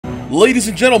Ladies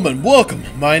and gentlemen, welcome.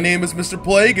 My name is Mr.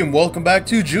 Plague and welcome back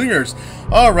to Juniors.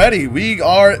 Alrighty, we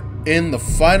are in the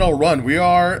final run. We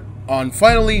are on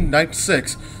finally night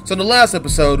 6. So in the last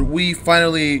episode, we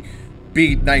finally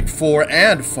beat night 4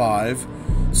 and 5.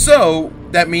 So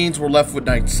that means we're left with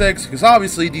night 6, because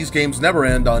obviously these games never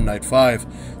end on night 5.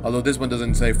 Although this one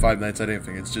doesn't say 5 nights at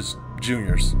anything, it's just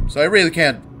Juniors. So I really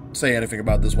can't say anything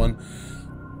about this one.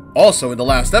 Also, in the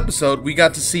last episode, we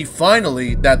got to see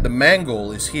finally that the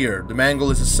Mangle is here. The Mangle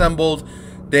is assembled.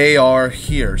 They are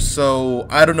here. So,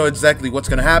 I don't know exactly what's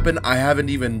going to happen. I haven't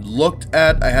even looked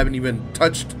at, I haven't even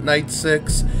touched Night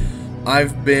 6.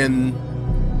 I've been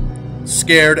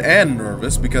scared and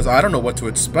nervous because I don't know what to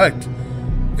expect.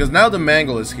 Because now the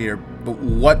Mangle is here, but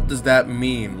what does that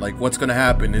mean? Like, what's going to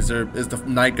happen? Is the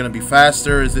night going to be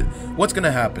faster? What's going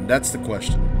to happen? That's the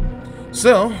question.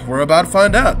 So, we're about to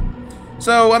find out.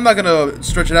 So, I'm not going to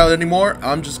stretch it out anymore.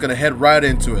 I'm just going to head right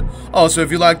into it. Also, if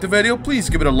you liked the video,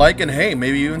 please give it a like, and hey,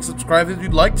 maybe even subscribe if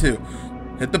you'd like to.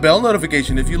 Hit the bell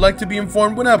notification if you'd like to be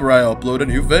informed whenever I upload a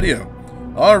new video.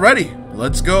 Alrighty,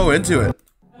 let's go into it.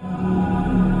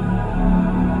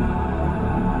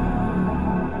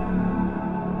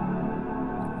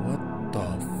 What the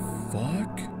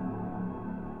fuck?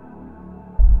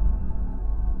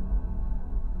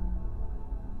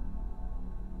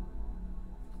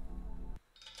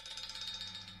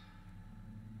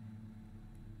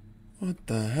 What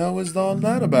the hell is all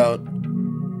that about?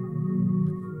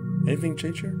 Anything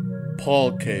change here?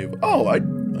 Paul Cave. Oh, I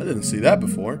didn't see that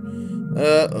before.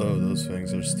 Oh, those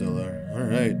things are still there.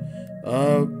 Alright.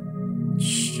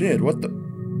 Shit, what the...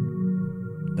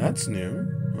 That's new.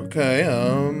 Okay,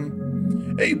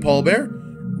 Hey, Paul Bear.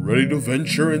 Ready to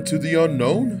venture into the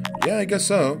unknown? Yeah, I guess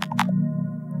so.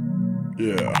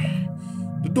 Yeah.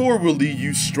 The door will lead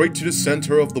you straight to the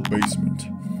center of the basement.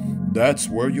 That's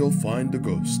where you'll find the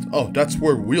ghost. Oh, that's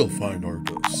where we'll find our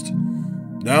ghost.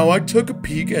 Now, I took a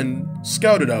peek and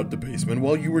scouted out the basement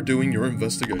while you were doing your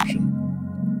investigation.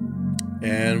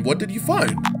 And what did you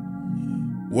find?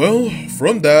 Well,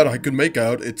 from that I could make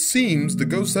out it seems the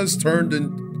ghost has turned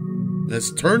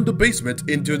the basement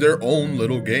into their own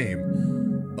little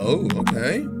game. Oh,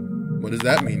 okay. What does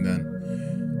that mean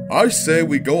then? I say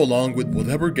we go along with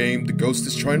whatever game the ghost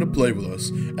is trying to play with us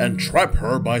and trap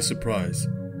her by surprise.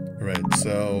 Right,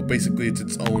 so basically it's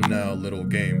its own now little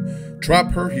game.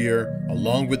 Trap her here,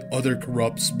 along with other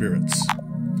corrupt spirits.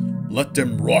 Let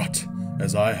them rot,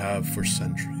 as I have for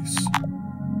centuries.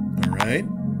 Alright,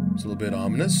 it's a little bit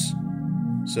ominous.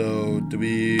 So, do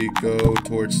we go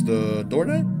towards the door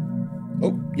now?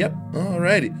 Oh, yep,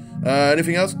 alrighty.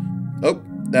 Anything else? Oh,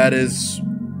 that is...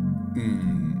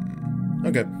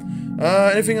 Okay.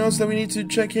 Anything else that we need to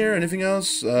check here? Anything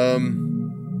else?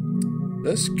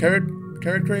 This?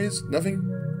 Carrot craze? Nothing?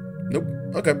 Nope.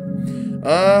 Okay.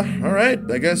 Alright.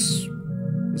 I guess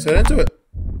let's head into it.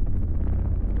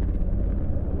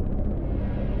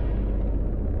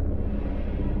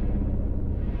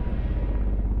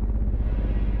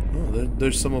 Oh,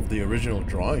 there's some of the original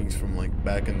drawings from, like,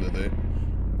 back in the day.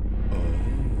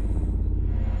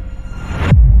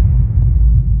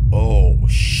 Oh,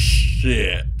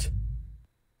 shit.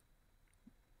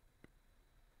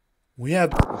 We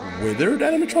have withered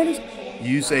animatronics?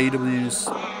 Use AW's.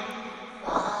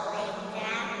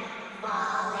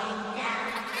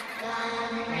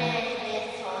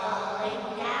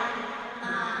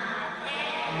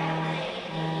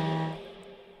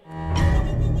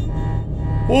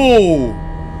 Whoa!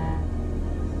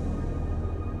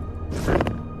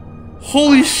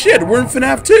 Holy shit, we're in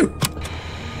FNaF 2!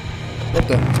 What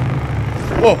the?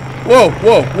 Whoa, whoa,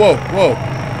 whoa, whoa, whoa.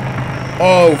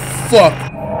 Oh, fuck.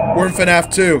 We're in FNaF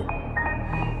 2.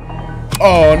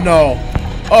 Oh no.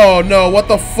 Oh no, what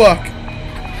the fuck?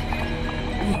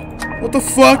 What the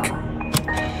fuck?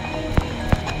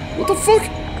 What the fuck?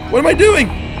 What am I doing?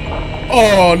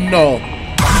 Oh no.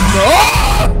 No!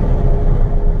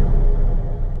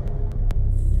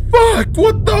 Fuck,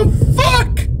 what the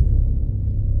fuck?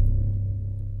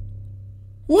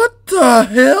 What the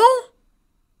hell?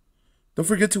 Don't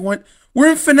forget to wind. We're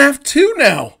in FNaF 2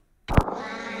 now.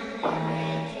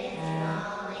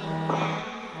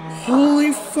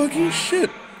 Holy fucking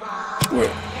shit. Wait.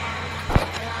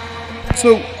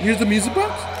 So, here's the music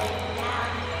box?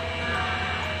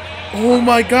 Oh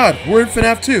my god, we're in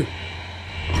FNaF 2.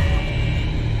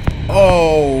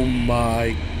 Oh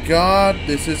my god,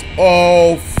 this is...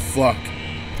 Oh, fuck.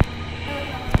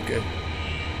 Okay.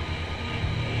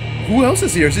 Who else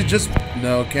is here? Is it just...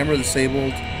 No, camera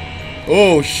disabled.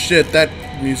 Oh shit, that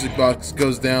music box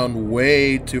goes down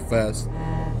way too fast.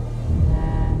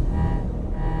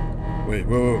 Wait,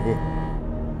 whoa, whoa, whoa.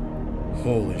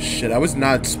 Holy shit, I was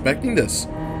not expecting this.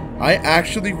 I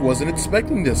actually wasn't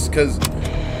expecting this, because,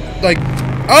 like,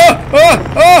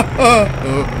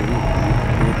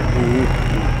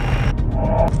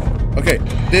 okay,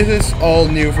 this is all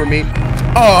new for me.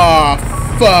 Ah,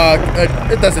 fuck.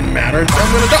 It doesn't matter.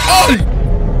 I'm gonna die.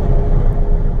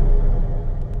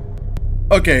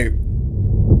 Oh! Okay,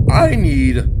 I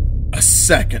need a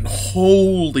second.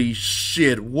 Holy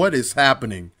shit, what is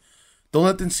happening? Don't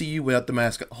let them see you without the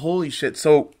mask. Holy shit.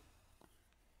 So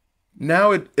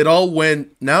now it all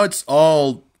went. Now it's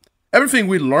all, everything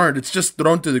we learned, it's just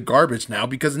thrown to the garbage now,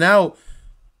 because now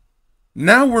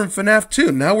we're in FNaF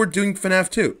 2. Now we're doing FNaF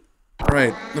 2.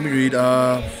 Alright, let me read.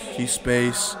 Key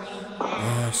space.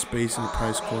 Space in the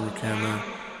price corner camera.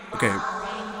 Okay.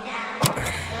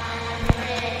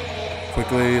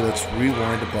 Quickly, let's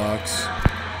rewind the box.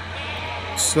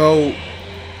 So,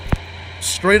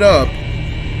 straight up,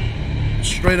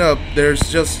 there's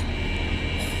just,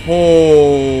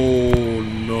 oh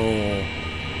no,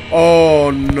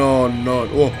 oh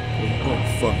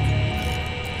fuck,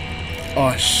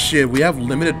 oh shit, we have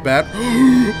limited bat.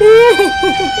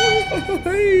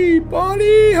 Hey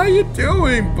buddy, how you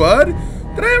doing, bud?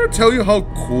 Did I ever tell you how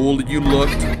cool you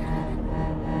looked?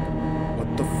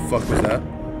 What the fuck was that?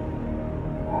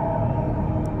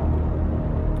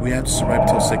 We have to survive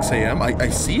till 6 a.m. I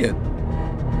see it.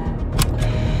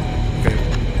 Okay.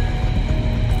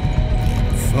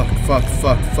 Fuck.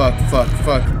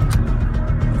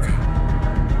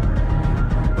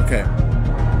 Okay.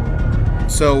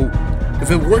 So,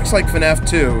 if it works like FNaF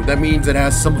 2, that means it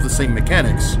has some of the same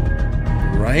mechanics,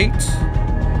 right?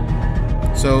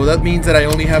 So that means that I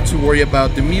only have to worry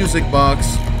about the music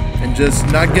box and just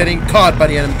not getting caught by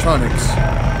the animatronics,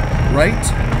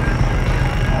 right?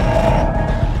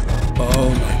 Oh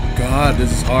my god,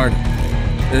 this is hard.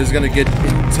 This is gonna get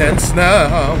intense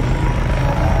now.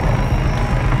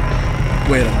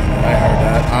 Wait a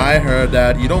minute, I heard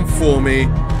that. You don't fool me.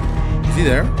 Is he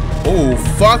there? Oh,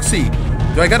 Foxy!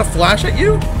 Do I got a flash at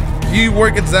you? You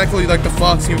work exactly like the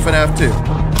Foxy in FNaF 2.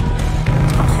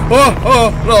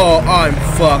 Oh, no, I'm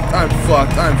fucked. I am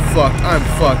fucked.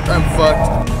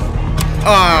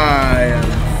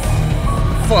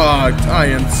 I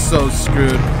am so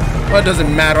screwed. Well, it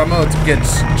doesn't matter. I'm about to get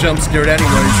jump scared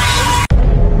anyways.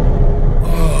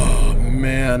 Oh,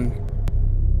 man.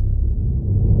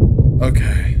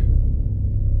 Okay.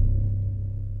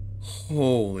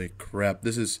 Holy crap.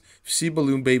 This is... See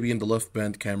Balloon Baby in the left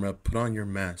band camera. Put on your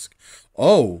mask.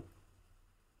 Oh.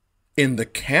 In the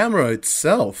camera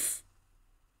itself.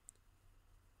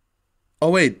 Oh,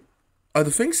 wait. Are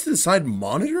the things to the side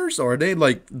monitors? Or are they,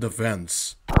 like, the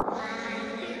vents?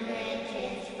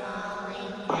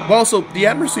 Well, also, the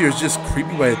atmosphere is just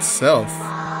creepy by itself.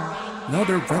 No,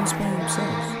 they're vents by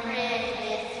themselves. Okay.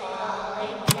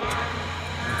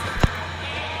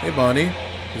 Hey, Bonnie.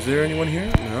 Is there anyone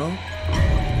here? No?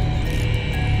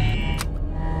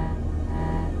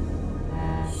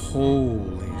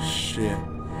 Holy shit.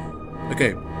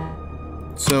 Okay.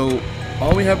 So,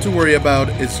 all we have to worry about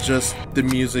is just the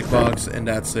music box, and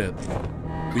that's it.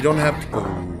 We don't have to...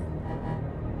 Oh.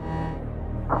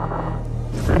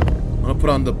 I'm gonna put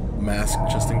on the mask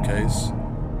just in case.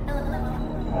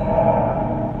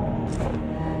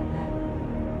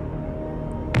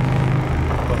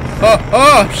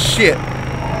 Oh, shit!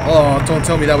 Oh, don't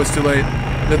tell me that was too late.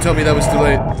 Don't tell me that was too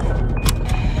late.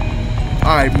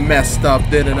 I messed up,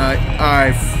 didn't I?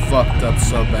 I fucked up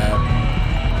so bad.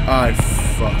 I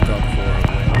fucked up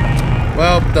horribly.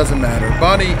 Well, doesn't matter.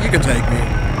 Bonnie, you can take me.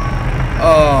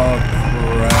 Oh,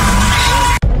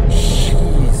 crap.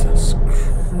 Jesus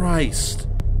Christ.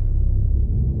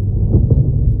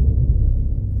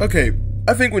 Okay,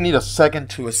 I think we need a second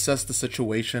to assess the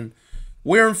situation.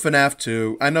 We're in FNaF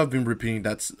 2. I know I've been repeating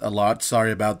that a lot.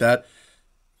 Sorry about that.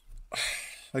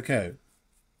 Okay.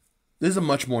 This is a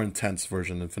much more intense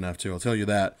version than FNaF 2, I'll tell you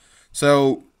that.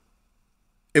 So,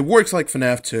 it works like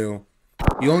FNaF 2.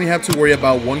 You only have to worry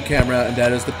about one camera, and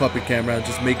that is the puppet camera.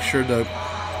 Just make sure the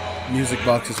music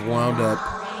box is wound up.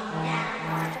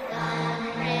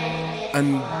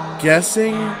 I'm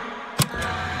guessing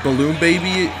Balloon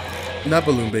Baby... Not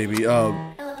Balloon Baby,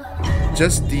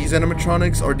 just these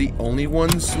animatronics are the only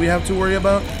ones we have to worry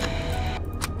about.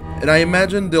 And I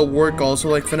imagine they'll work also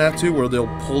like FNaF 2, where they'll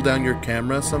pull down your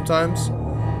camera sometimes.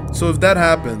 So if that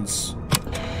happens,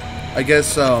 I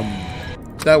guess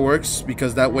that works,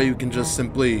 because that way you can just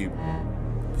simply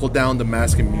pull down the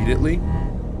mask immediately.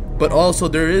 But also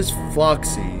there is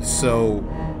Foxy, so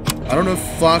I don't know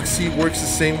if Foxy works the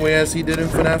same way as he did in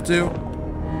FNaF 2.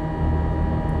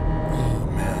 Oh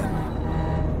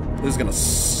man, this is gonna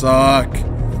suck.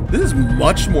 This is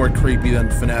much more creepy than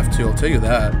FNaF 2, I'll tell you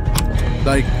that.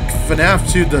 Like, FNaF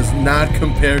 2 does not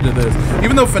compare to this.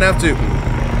 Even though FNaF 2...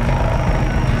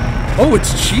 Oh,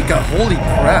 it's Chica, holy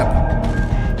crap.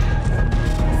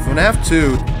 FNaF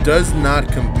 2 does not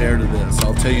compare to this,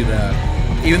 I'll tell you that.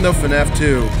 Even though FNaF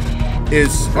 2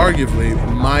 is arguably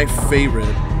my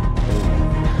favorite.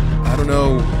 Oh, I don't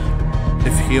know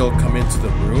if he'll come into the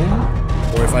room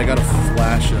or if I gotta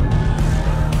flash him.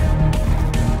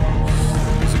 The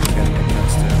music is getting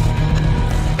intense too.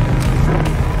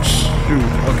 Shoot,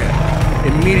 okay.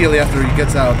 Immediately after he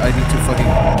gets out, I need to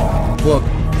fucking look.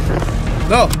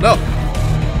 No, no.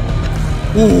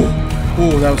 Ooh,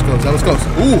 ooh, that was close. That was close.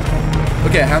 Ooh.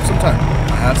 Okay, I have some time.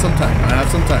 I have some time. I have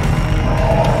some time.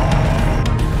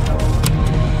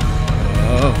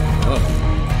 Oh.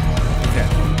 Okay.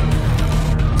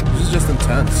 This is just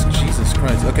intense. Jesus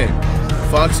Christ. Okay.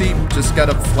 Foxy just got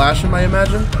a flash him, I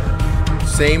imagine.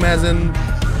 Same as in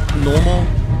normal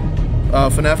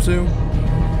FNaF 2.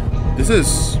 This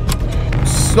is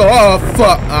so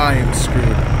fuck. I am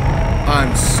screwed.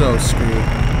 I'm so screwed.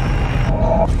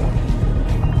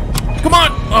 Come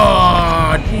on!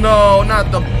 Oh, no,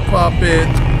 not the puppet.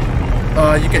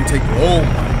 You can take. Oh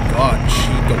my God,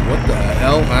 Chica, what the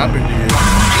hell happened to you?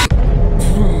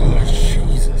 Oh,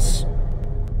 Jesus.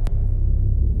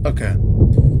 Okay,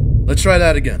 let's try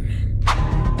that again.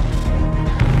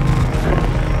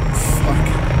 Fuck.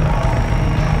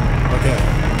 Okay,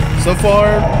 so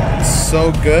far,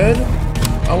 so good.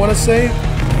 I want to say.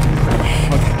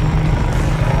 Okay,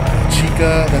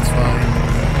 Chica, that's fine.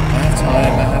 I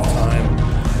have time.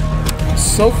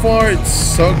 So far, it's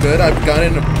so good. I've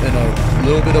gotten in a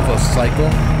little bit of a cycle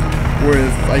where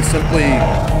if I simply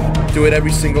do it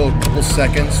every single couple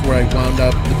seconds where I wound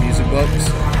up the music box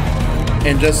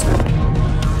and just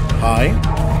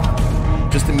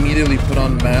just immediately put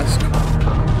on the mask.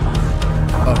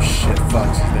 Oh shit,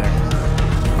 Foxy's there.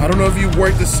 I don't know if you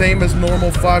work the same as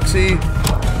normal, Foxy.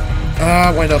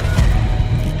 Wind up.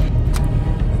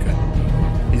 Okay.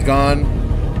 He's gone.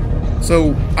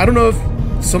 So, I don't know if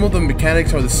some of the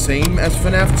mechanics are the same as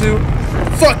FNaF 2.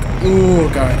 Fuck! Oh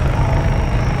God.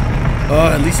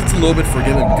 At least it's a little bit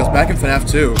forgiving, because back in FNaF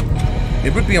 2,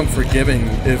 it would be unforgiving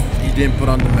if you didn't put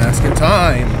on the mask in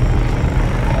time.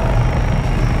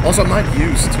 Also, I'm not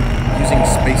used to using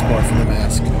spacebar for the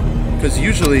mask, because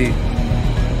usually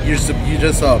you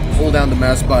just pull down the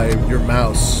mask by your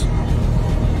mouse.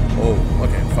 Oh,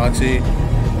 okay, Foxy,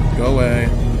 go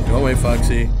away,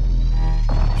 Foxy.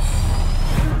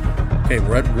 Okay,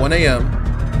 we're at 1 a.m.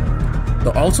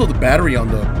 Also, the battery on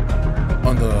the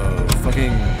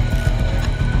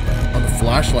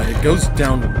flashlight, it goes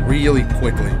down really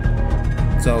quickly.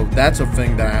 So that's a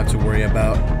thing that I have to worry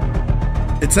about.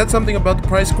 It said something about the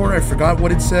price corner. I forgot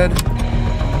what it said.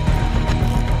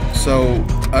 So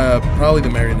probably the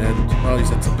marionette. Probably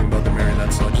said something about the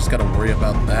marionette. So I just gotta worry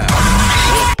about that.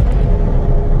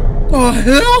 Oh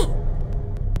hell!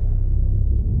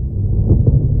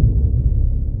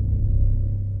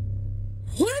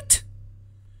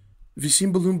 Have you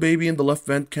seen Balloon Baby in the left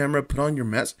vent camera? Put on your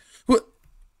mask. What?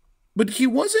 But he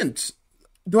wasn't.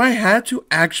 Do I have to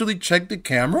actually check the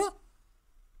camera?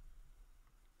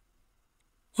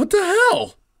 What the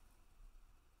hell?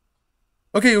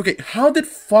 Okay. How did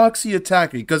Foxy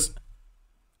attack me? Because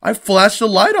I flashed a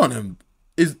light on him.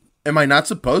 Am I not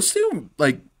supposed to?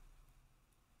 Like.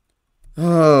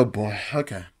 Oh boy.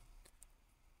 Okay.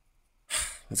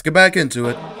 Let's get back into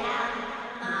it.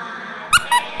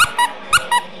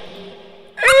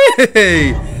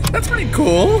 Hey, that's pretty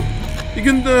cool. You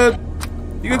can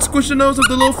squish the nose of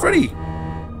the little Freddy.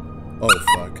 Oh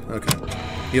fuck. Okay,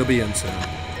 he'll be in soon.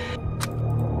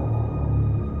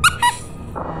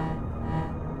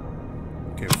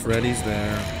 Okay, Freddy's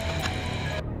there.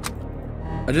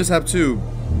 I just have to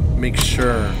make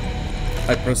sure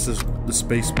I press the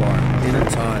space bar in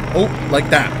time. Oh, like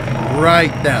that.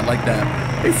 Right, like that.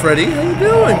 Hey Freddy, how you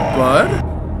doing,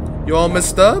 bud? You all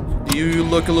messed up? You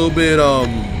look a little bit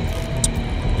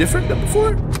different than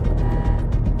before?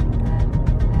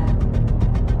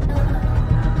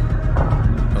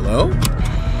 Hello?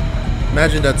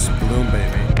 Imagine that's Balloon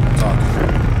Baby talking.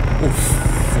 Oh,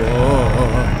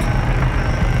 fuck.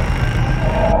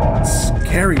 It's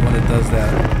scary when it does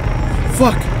that.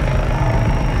 Fuck!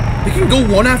 They can go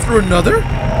one after another?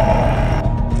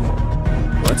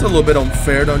 Well, that's a little bit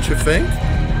unfair, don't you think?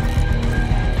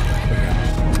 Okay.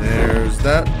 There's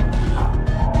that.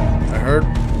 I heard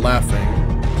laughing,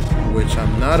 which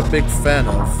I'm not a big fan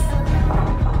of.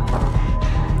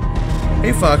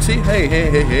 Hey, Foxy. Hey.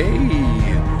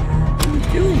 How you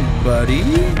doing, buddy?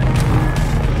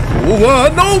 Oh,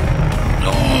 no!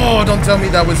 Oh, don't tell me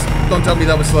that was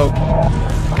slow.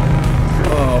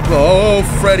 Oh,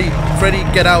 Freddy,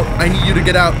 get out. I need you to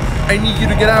get out. I need you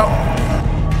to get out.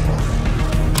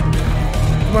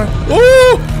 Come on.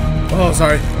 Oh,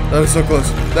 sorry. That was so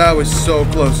close. That was so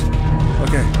close.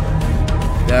 Okay.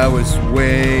 That was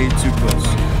way too close.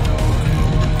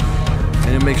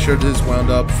 And make sure this is wound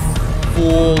up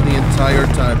full the entire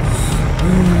time.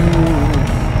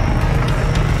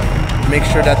 Make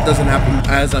sure that doesn't happen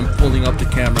as I'm pulling up the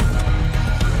camera.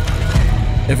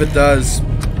 If it does,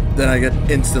 then I get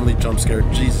instantly jump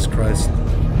scared. Jesus Christ.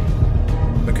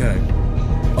 Okay.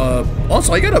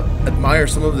 Also, I gotta admire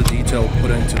some of the detail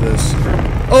put into this.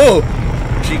 Oh!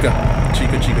 Chica.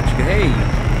 Hey!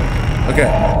 Okay.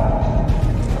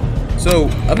 So,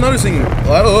 I'm noticing...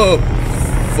 Oh!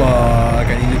 Fuck.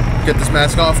 I need to get this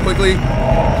mask off quickly.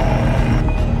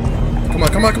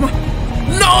 Come on.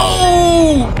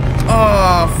 No!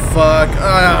 Oh, fuck.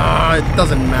 It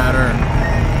doesn't matter.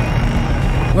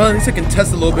 Well, at least I can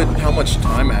test a little bit how much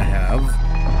time I have.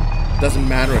 Doesn't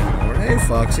matter anymore. Hey,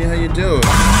 Foxy, how you doing?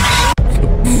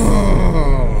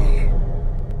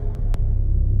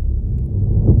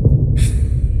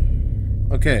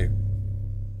 Okay.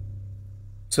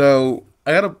 So,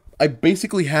 I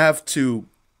basically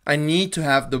I need to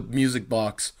have the music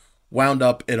box wound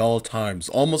up at all times,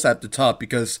 almost at the top,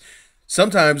 because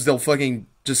sometimes they'll fucking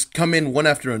just come in one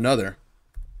after another.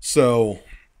 So,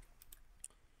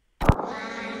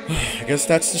 I guess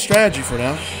that's the strategy for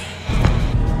now.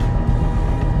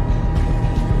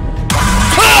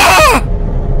 Ah!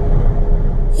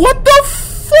 What the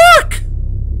fuck?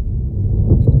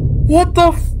 What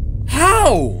the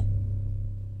How?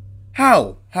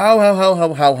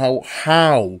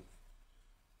 How?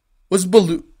 Was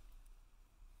Baloo...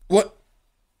 What?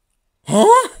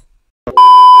 Huh?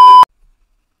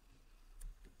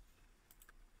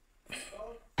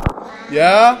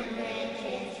 Yeah?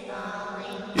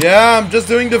 Yeah, I'm just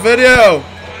doing the video.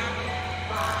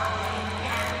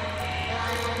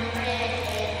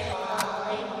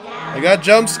 I got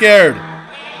jump scared.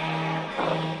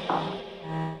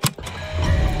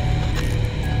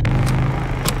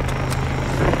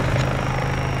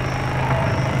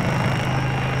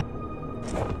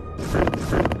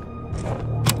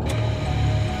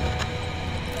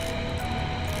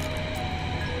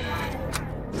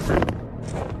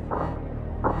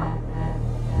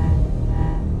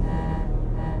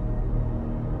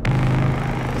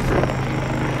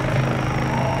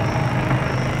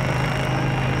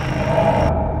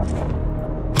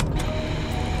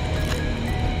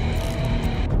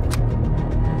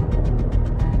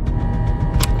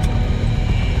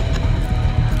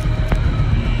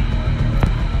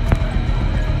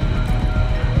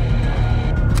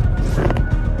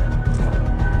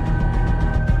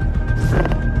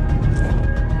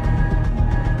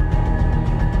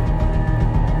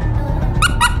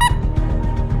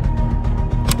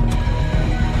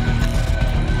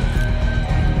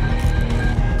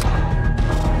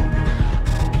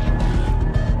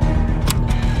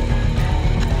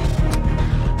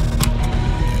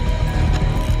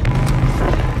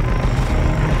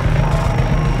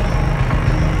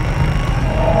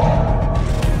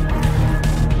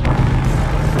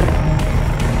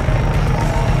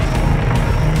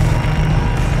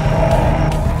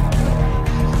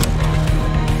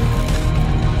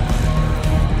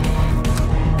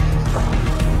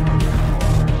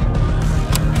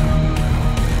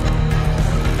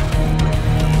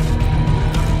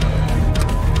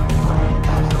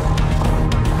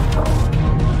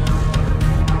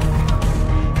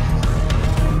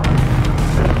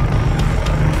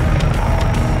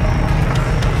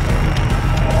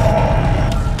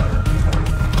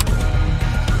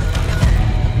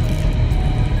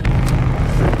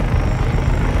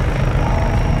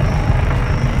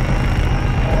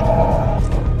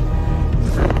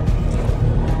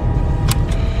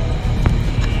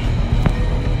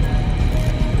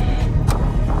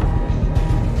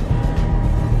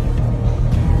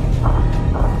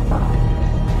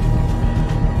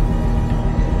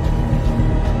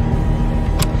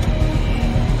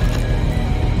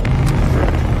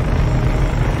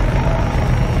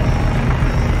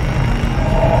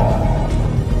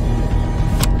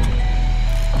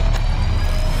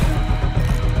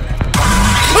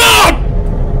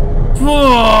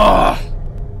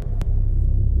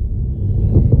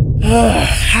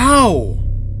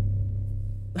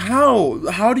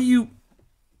 How do you...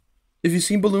 If you've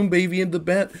seen Balloon Baby in the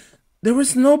bed, there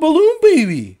was no Balloon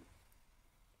Baby.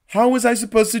 How was I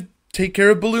supposed to take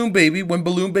care of Balloon Baby when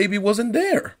Balloon Baby wasn't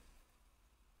there?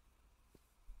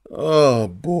 Oh,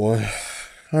 boy.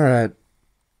 Alright.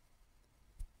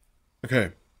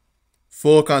 Okay.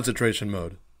 Full concentration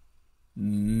mode.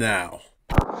 Now.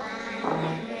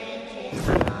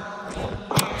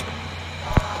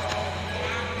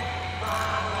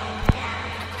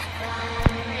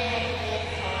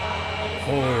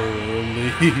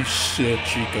 Holy shit,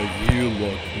 Chica, you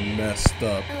look messed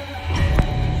up.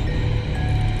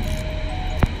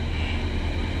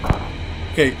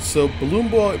 Okay, so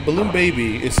Balloon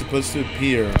Baby is supposed to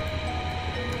appear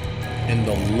in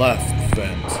the left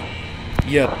vent.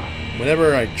 Yet,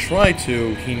 whenever I try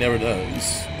to, he never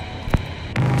does.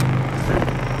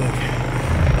 Okay.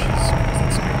 Jesus Christ,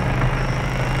 that's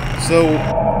scary. So,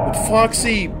 with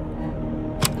Foxy,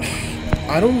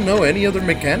 I don't know any other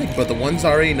mechanic but the ones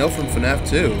I already know from FNaF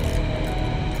 2.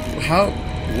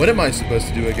 What am I supposed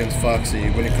to do against Foxy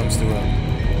when it comes to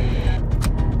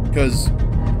him? Because,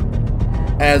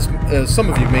 as some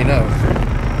of you may know,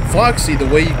 Foxy, the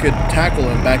way you could tackle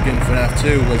him back in FNaF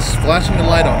 2 was flashing a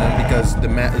light on him because the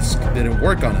mat didn't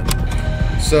work on him.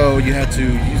 So you had to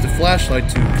use the flashlight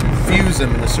to confuse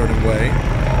him in a certain way.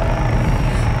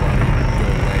 Go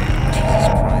away, Jesus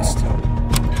Christ.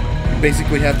 You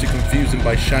basically have to confuse him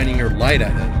by shining your light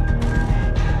at him.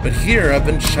 But here, I've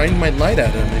been shining my light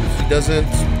at him, and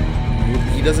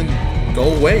he doesn't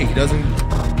go away. He doesn't.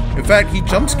 In fact, he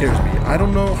jump scares me. I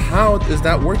don't know how is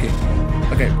that working.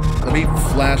 Okay, let me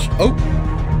flash. Oh,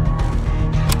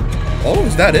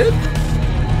 is that it?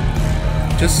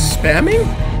 Just spamming?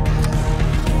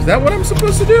 Is that what I'm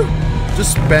supposed to do?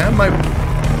 Just spam my.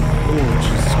 Oh,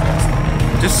 Jesus Christ!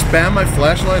 Just spam my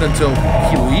flashlight until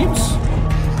he leaves.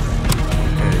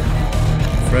 Okay,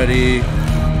 Freddy.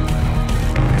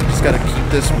 Just gotta keep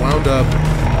this wound up.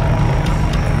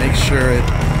 And make sure it,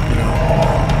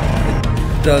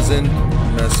 it doesn't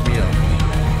mess me up.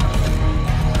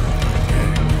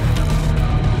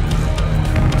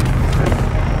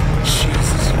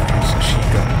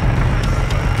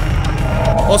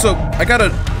 Also, I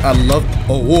love.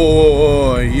 Oh,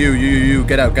 whoa, you,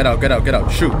 get out,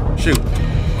 shoot.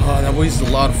 Oh, that wastes a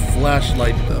lot of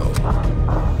flashlight, though.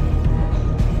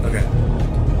 Okay.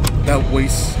 That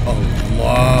wastes a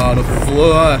lot of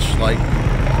flashlight.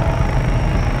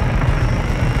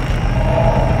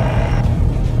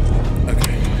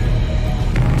 Okay.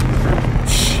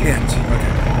 Shit.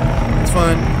 Okay. That's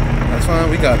fine.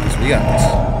 We got this.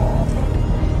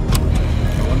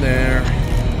 Go in there.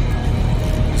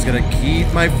 Just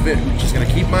gonna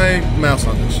keep my mouse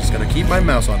on this. It's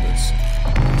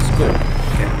cool.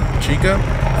 Okay, Chica,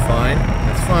 fine.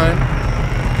 That's fine.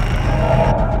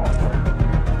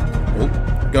 Oh,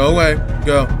 go away.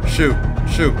 Go. Shoot.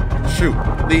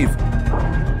 Leave.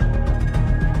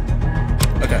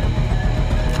 Okay.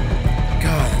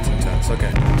 God, that's intense.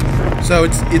 Okay. So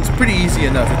it's pretty easy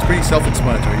enough. It's pretty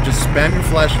self-explanatory. Just spam your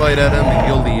flashlight at him and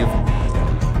you'll leave.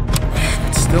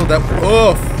 But still, that.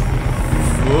 Oh.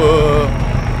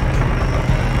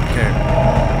 Okay.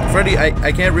 Freddy,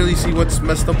 I can't really see what's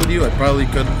messed up with you. I probably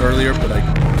could earlier, but I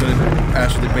couldn't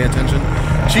actually pay attention.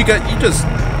 Chica, you just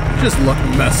look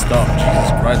messed up.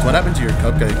 Jesus Christ, what happened to your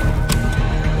cupcake?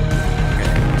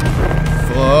 Okay.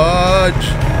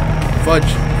 Fudge.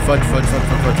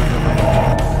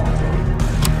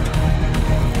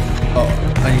 Oh,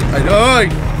 I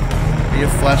need to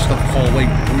flash the hallway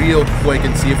real quick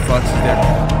and see if Fox is there.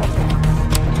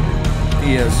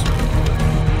 He is.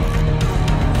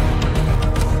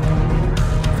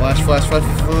 Flash.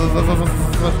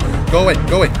 Go away.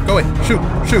 Shoot.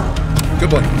 Good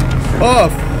boy. Oh,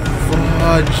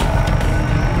 fudge.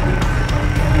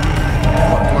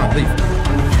 Come on, leave.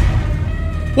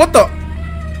 What the?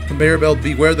 Conveyor belt,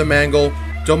 beware the mangle.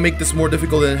 Don't make this more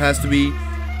difficult than it has to be. You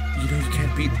know you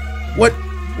can't beat. What?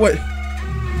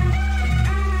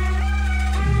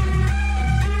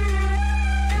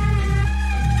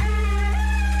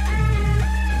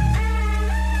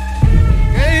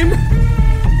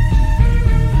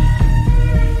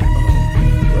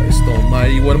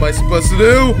 What am I supposed to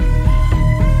do?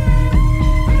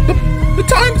 The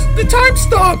time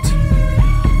stopped. Is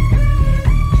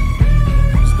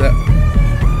that?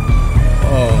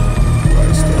 Oh,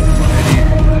 Christ almighty!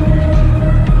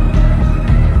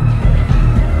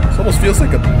 This almost feels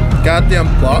like a goddamn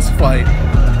boss fight.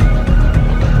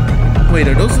 Wait,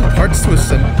 are those the parts to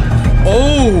assemble?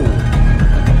 Oh!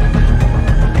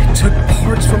 It took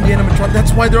parts from the animatronic.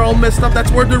 That's why they're all messed up.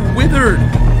 That's why they're withered.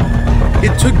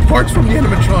 It took parts from the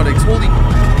animatronics. Holy.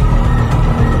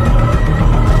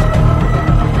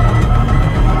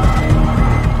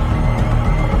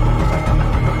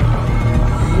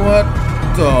 What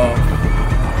the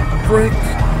frick?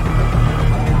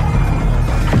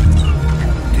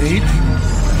 Cage?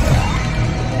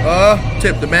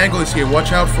 Tip, the mangle is here.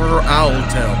 Watch out for her owl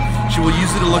tail. She will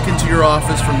use it to look into your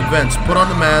office from the vents. Put on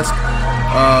the mask,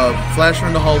 flash her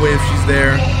in the hallway if she's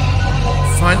there,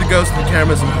 find the ghost in the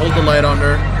cameras and hold the light on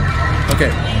her.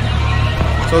 Okay.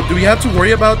 So do we have to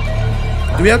worry about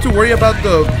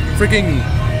the freaking...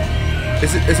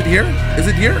 Is it here? Is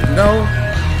it here? No.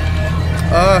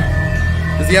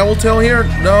 Is the owl tail here?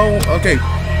 No. Okay.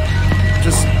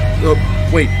 Just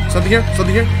wait. Something here?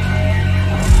 Something here?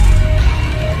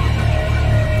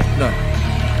 No.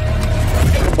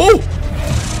 Oh!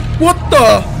 What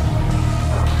the?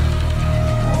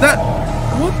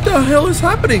 What the hell is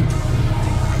happening?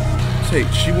 Say,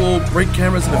 she will break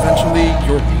cameras and eventually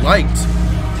your light.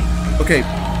 Okay.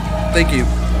 Thank you.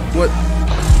 What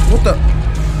the?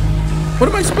 What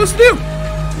am I supposed to do?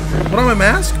 Put on my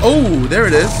mask? Oh, there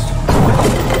it is.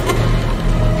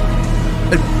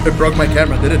 It broke my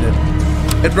camera, didn't it?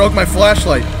 It broke my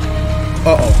flashlight.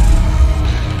 Uh-oh.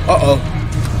 Uh-oh.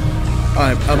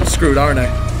 I'm screwed, aren't I?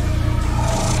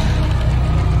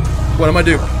 What am I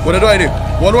do? What do I do?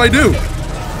 What do I do?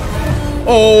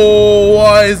 Oh,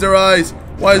 why is there eyes?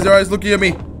 Why is there eyes looking at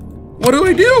me? What do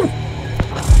I do?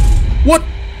 What?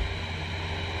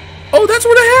 Oh, that's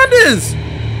where the hand is!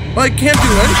 I can't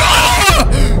do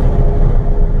anything.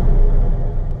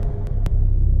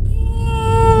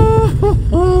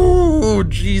 Oh,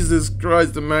 Jesus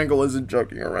Christ, the mangle isn't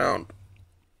joking around.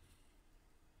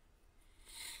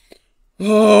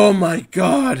 Oh my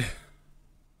God.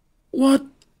 What?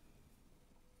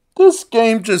 This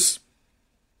game just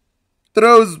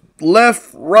throws left,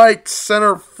 right,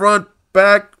 center, front,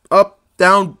 back, up,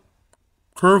 down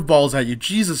curveballs at you.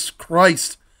 Jesus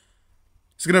Christ.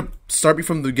 It's gonna start me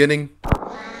from the beginning.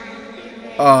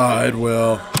 Ah, it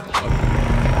will.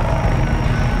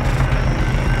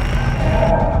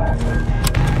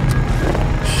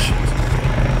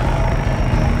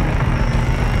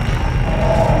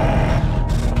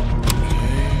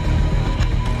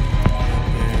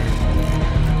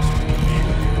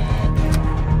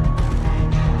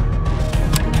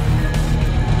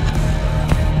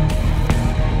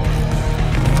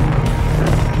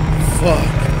 Fuck.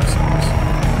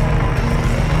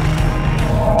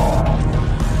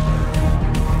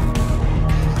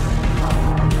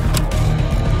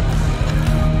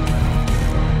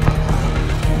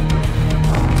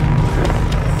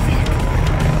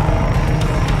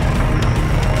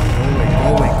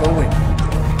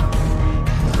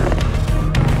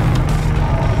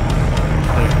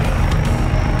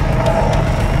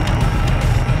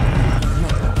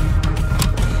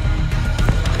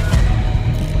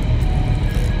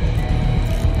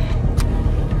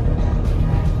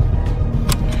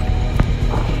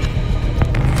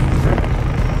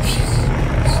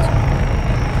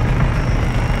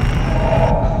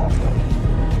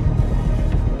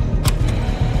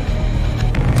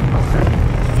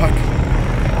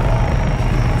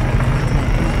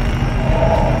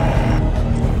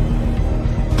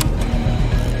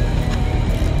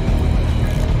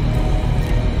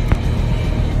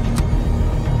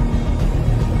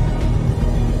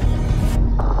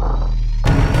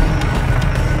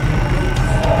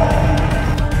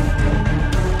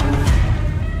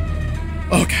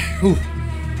 Whew.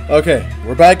 Okay,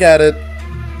 we're back at it.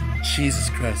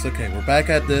 Jesus Christ. Okay, we're back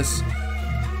at this.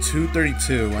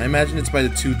 2:32. I imagine it's by the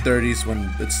 2:30s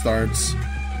when it starts.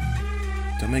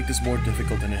 Don't make this more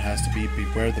difficult than it has to be.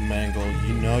 Beware the mangle.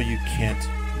 You know you can't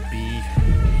be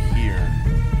here.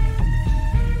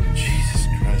 Jesus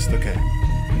Christ. Okay.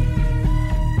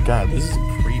 God, this is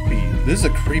creepy. This is a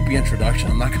creepy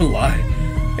introduction. I'm not gonna lie.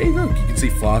 Hey, look, you can see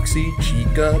Foxy,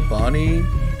 Chica, Bonnie.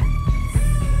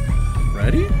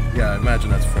 Freddy? Yeah, I imagine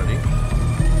that's Freddy.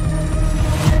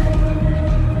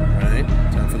 Alright,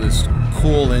 time for this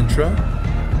cool intro.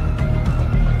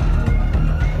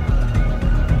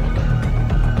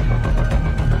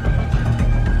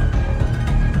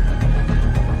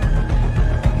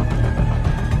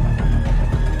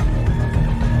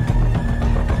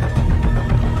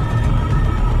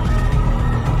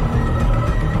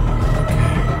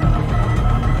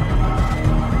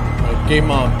 Okay. Game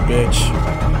on, bitch.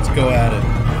 Go at it.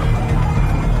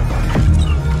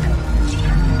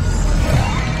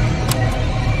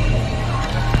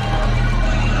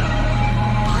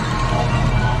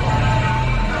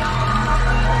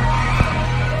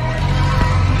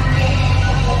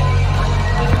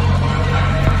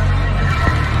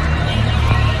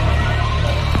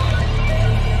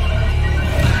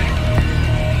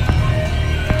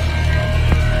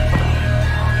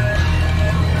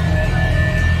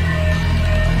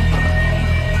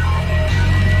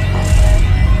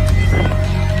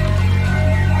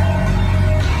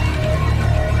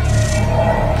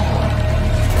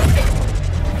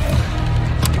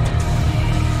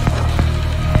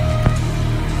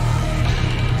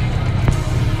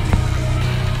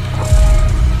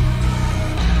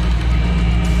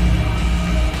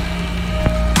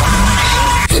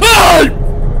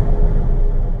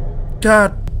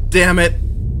 God damn it.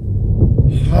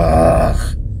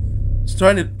 Ugh. Just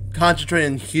trying to concentrate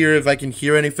and hear if I can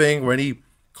hear anything or any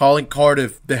calling card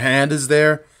if the hand is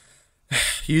there.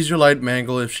 Use your light,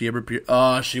 Mangle, if she ever appeared.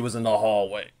 Oh, she was in the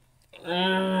hallway.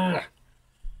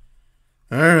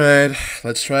 Alright,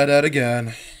 let's try that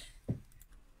again.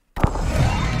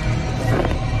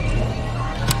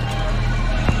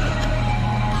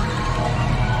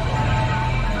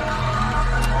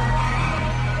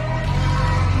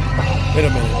 Wait a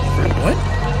minute. What?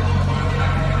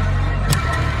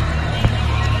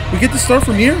 We get to start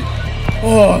from here?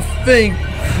 Oh, thank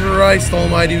Christ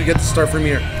almighty, we get to start from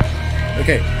here.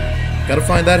 Okay, gotta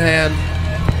find that hand,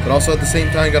 but also at the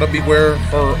same time gotta beware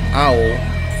her owl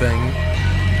thing.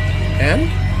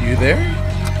 And? You there?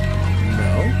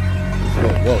 No?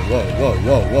 Whoa, whoa, whoa,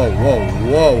 whoa, whoa, whoa,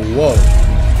 whoa, whoa.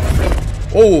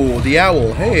 Oh, the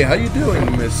owl. Hey, how you doing,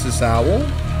 Mrs. Owl?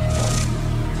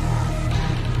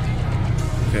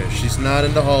 Okay, she's not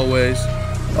in the hallways.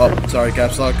 Oh, sorry,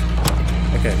 caps lock.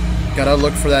 Okay, gotta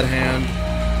look for that hand.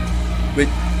 Wait,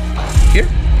 here?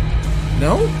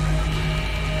 No?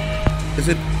 Is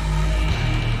it?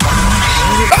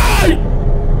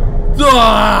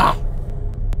 Ah!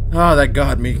 Oh, that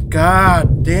got me.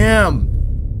 God damn.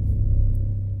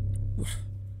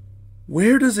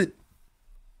 Where does it?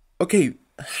 Okay,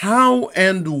 how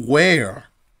and where?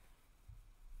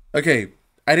 Okay.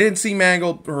 I didn't see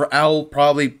Mangle. Her owl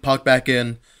probably popped back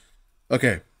in.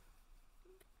 Okay.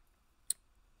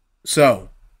 So,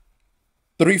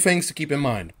 3 things to keep in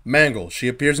mind. Mangle, she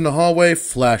appears in the hallway,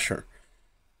 flash her.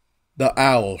 The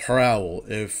owl, her owl.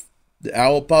 If the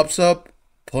owl pops up,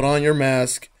 put on your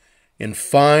mask and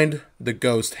find the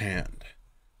ghost hand.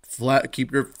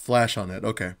 Keep your flash on it.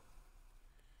 Okay.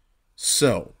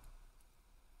 So,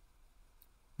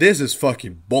 this is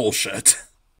fucking bullshit.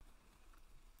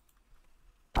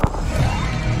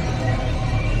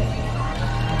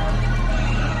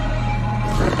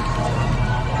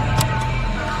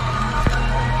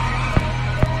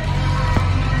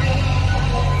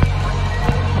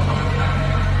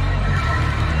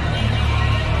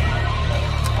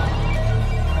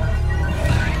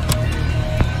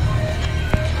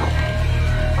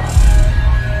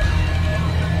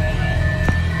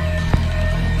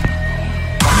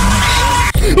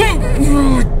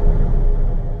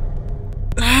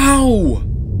 Ow!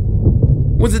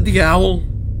 Was it the owl?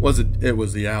 It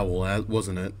was the owl,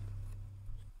 wasn't it?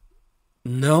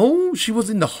 No, she was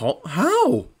in the hall.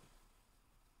 How?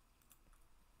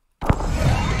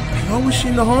 How was she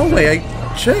in the hallway?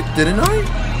 I checked, didn't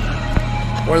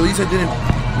I? Or at least I didn't.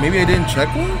 Maybe I didn't check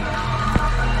one?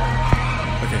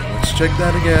 Okay, let's check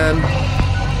that again.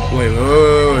 Wait,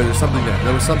 there's something there.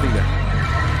 There was something there.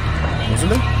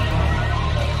 Wasn't there?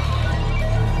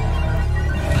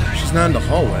 She's not in the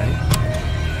hallway.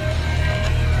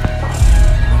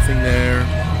 Nothing there.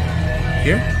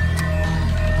 Here?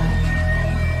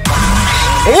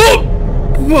 Oh!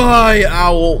 Bye,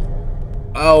 owl.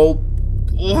 Owl.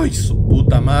 Ay, su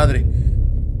puta madre.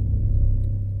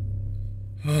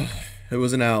 It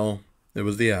was an owl. It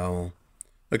was the owl.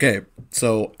 Okay,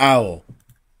 so owl.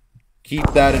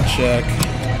 Keep that in check.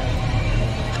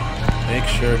 Make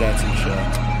sure that's in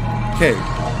check. Okay,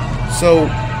 so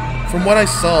from what I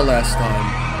saw last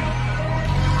time,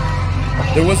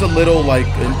 there was a little like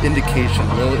an indication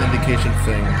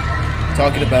thing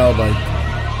talking about like.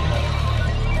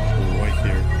 Oh, right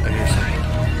here. I hear something.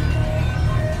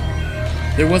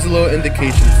 There was a little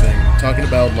indication thing talking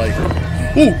about like.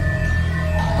 Ooh!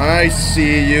 I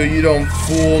see you. You don't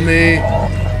fool me.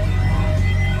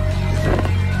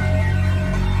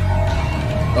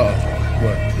 Oh,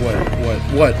 what?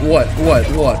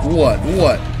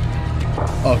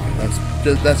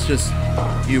 Okay, that's just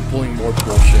you pulling more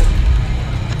bullshit.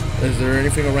 Is there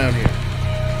anything around here?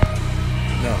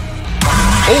 No.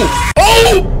 Oh!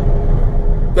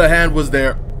 Oh! The hand was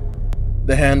there.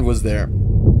 The hand was there.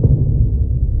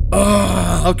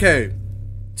 Okay.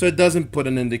 So it doesn't put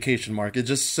an indication mark. It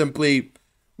just simply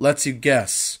lets you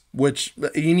guess which.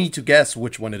 You need to guess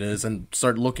which one it is and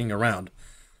start looking around.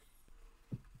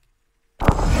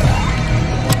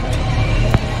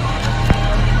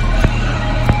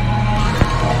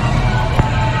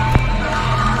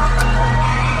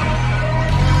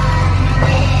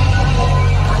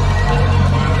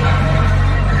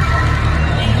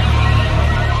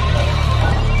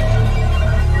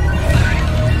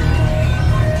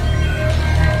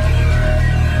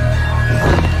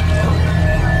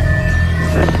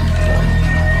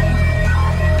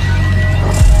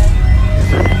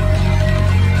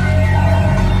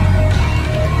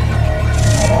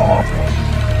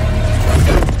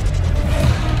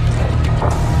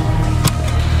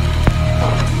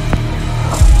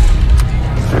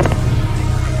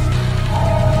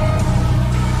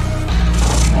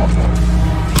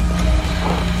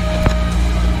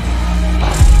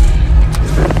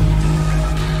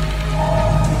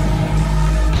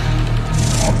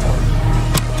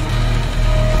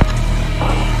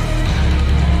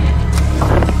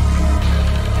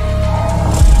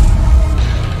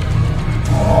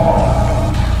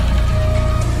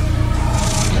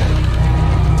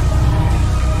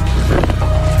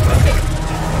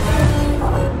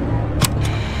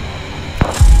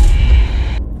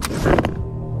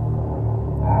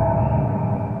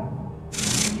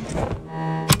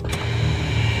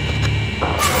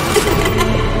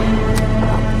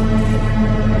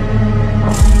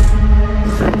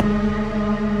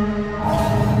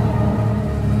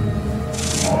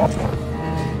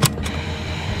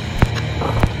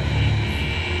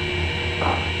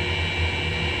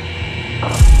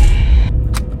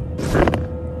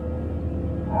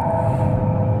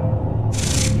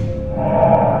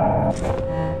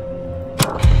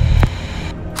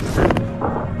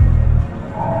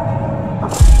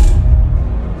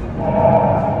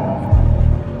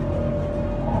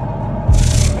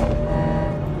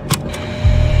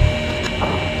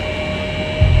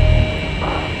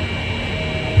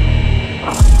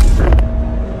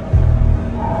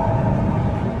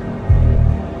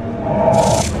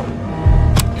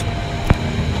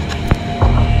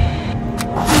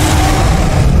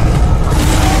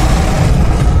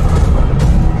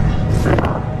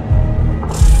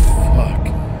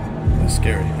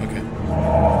 scary. Okay.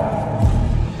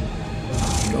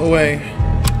 Go away.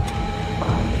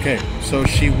 Okay, so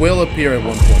she will appear at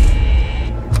one point.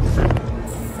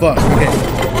 Fuck, okay.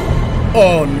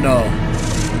 Oh no.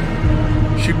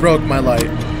 She broke my light.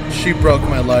 She broke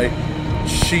my light.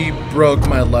 She broke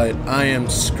my light. I am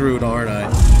screwed, aren't I?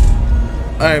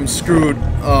 I am screwed.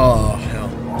 Oh, hell.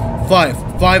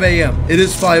 5 a.m. It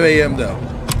is 5 a.m. though.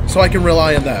 So I can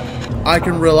rely on that. I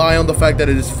can rely on the fact that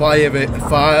it is 5 a.m.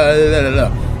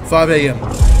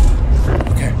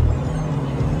 Okay.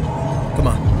 Come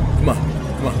on. Come on.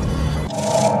 Come on.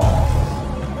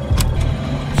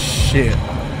 Shit.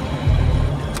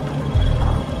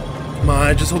 Come on,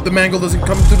 I just hope the mangle doesn't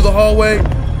come through the hallway.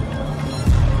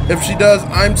 If she does,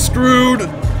 I'm screwed.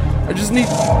 I just need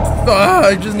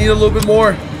a little bit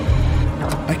more.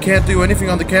 I can't do anything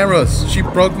on the cameras. She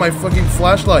broke my fucking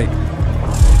flashlight.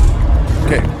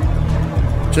 Okay.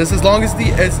 Just as long as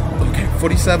okay,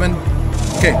 47.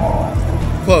 Okay.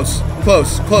 Close.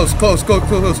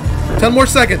 10 more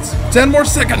seconds. 10 more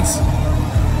seconds.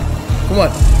 Come on.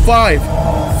 5,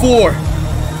 4,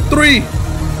 3,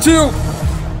 2,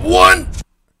 1.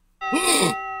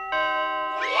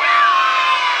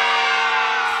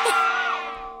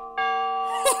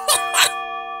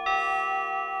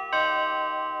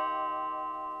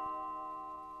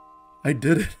 I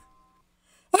did it.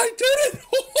 I did it.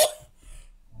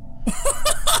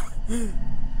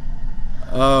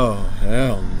 Oh,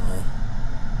 hell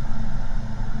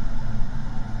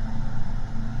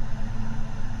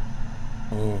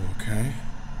no. Okay.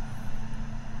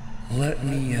 Let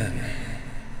me in.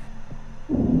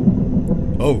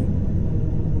 Oh.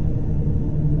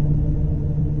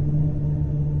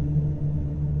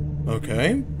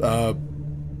 Okay.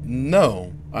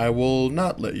 No. I will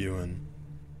not let you in.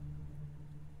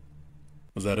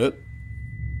 Was that it?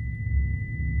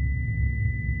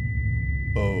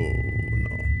 Oh,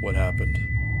 no. What happened?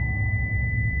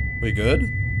 We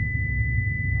good?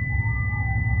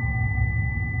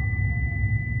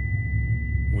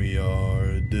 We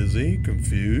are dizzy,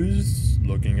 confused,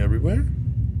 looking everywhere.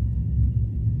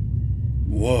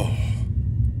 Whoa.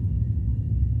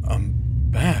 I'm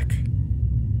back.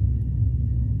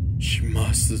 She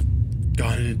must have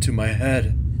gotten into my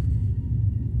head.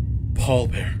 Paul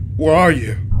Bear, where are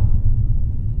you?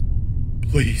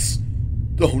 Please,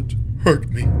 don't hurt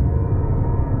me.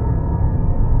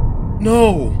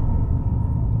 No!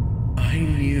 I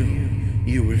knew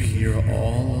you were here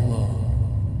all along.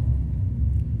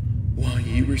 While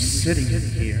you were sitting in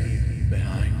here,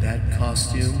 behind that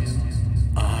costume,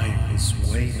 I was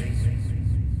waiting.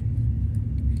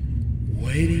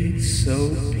 Waiting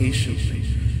so patiently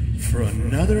for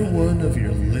another one of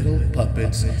your little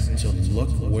puppets to look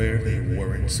where they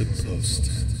weren't supposed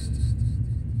to.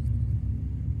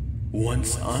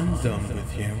 Once I'm done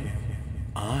with you,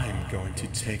 I'm going to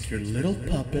take your little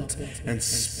puppet and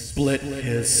split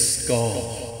his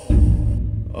skull.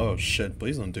 Oh shit,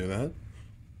 please don't do that.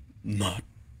 Not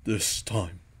this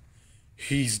time.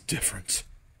 He's different.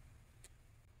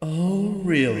 Oh,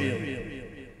 really?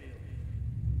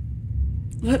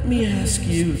 Let me ask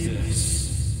you this.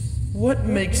 What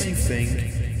makes you think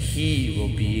he will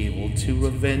be able to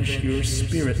revenge your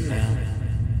spirit now?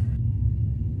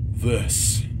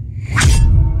 This.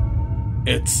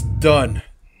 It's done.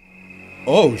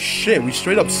 Oh shit, we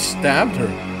straight up stabbed her.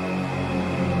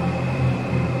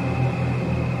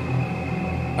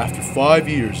 After 5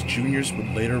 years, Juniors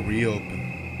would later reopen.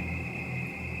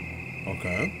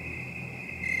 Okay.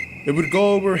 It would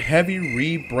go over heavy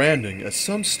rebranding, as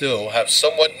some still have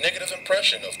somewhat negative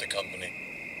impression of the company.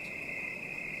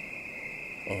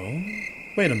 Oh,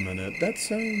 wait a minute, that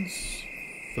sounds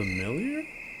familiar?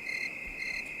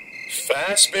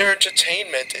 Fazbear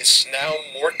Entertainment is now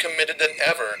more committed than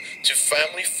ever to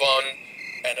family fun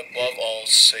and above all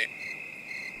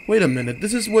Wait a minute,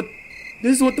 this is what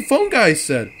the phone guy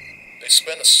said. They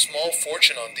spent a small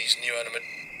fortune on these new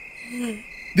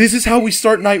This is how we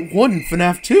start night 1 in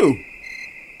FNaF 2.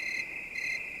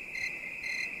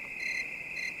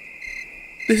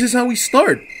 This is how we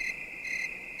start.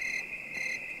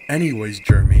 Anyways,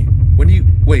 Jeremy,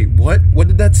 wait, what? What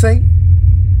did that say?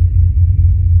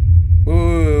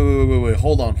 Wait,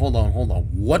 hold on.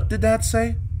 What did that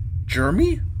say?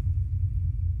 Jeremy?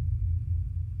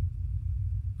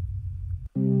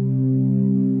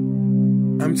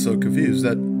 I'm so confused.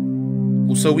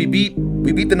 So we beat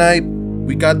the night.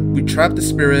 We trapped the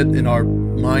spirit in our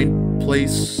mind,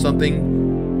 place, something,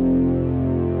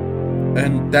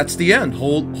 and that's the end.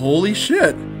 Holy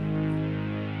shit!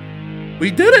 We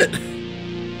did it!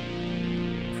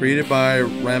 Created by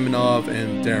Ramanov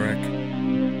and Derek.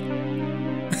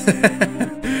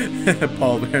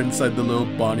 Paul Bear inside the little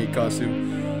Bonnie costume.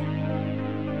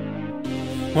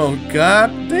 Well,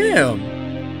 goddamn.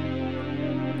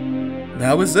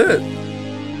 That was it.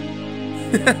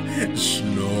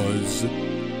 Schnoz.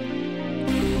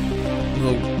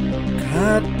 Well,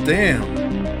 goddamn.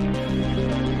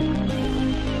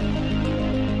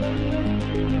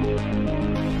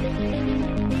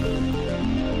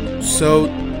 So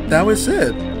that was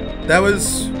it. That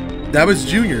was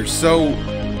Junior. So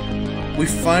we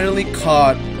finally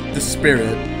caught the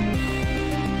spirit,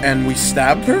 and we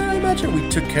stabbed her. I imagine we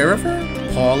took care of her.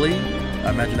 Polly.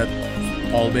 I imagine that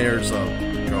Paul Bear's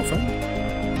girlfriend.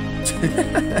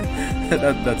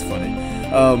 That's funny.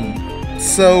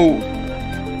 So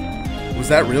was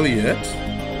that really it?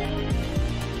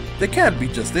 That can't be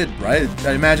just it, right?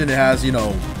 I imagine it has, you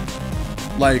know,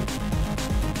 like.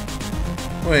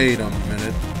 Wait a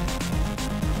minute.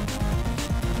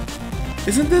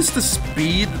 Isn't this the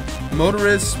Speed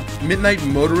Motorist, Midnight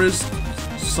Motorist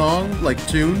song, like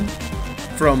tune,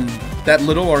 from that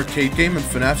little arcade game in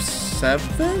FNaF 7?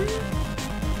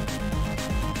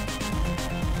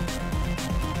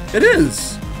 It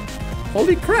is!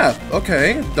 Holy crap,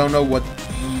 okay, don't know what...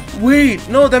 Wait,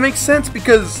 no, that makes sense,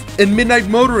 because in Midnight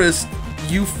Motorist,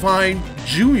 you find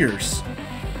Juniors.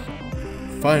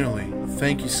 Finally.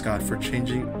 Thank you, Scott, for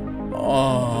changing.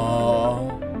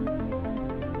 Aww.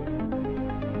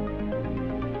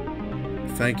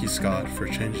 Thank you, Scott, for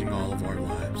changing all of our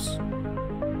lives.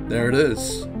 There it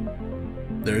is.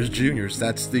 There's Juniors.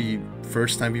 That's the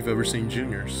first time you've ever seen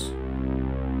Juniors.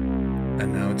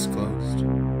 And now it's closed.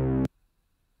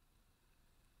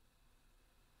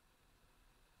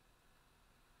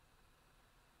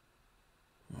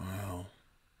 Wow.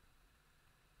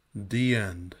 The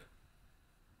end.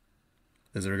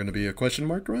 Is there going to be a question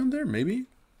mark around there? Maybe?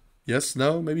 Yes,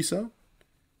 no, maybe so?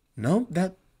 No,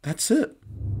 that's it.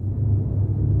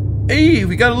 Hey,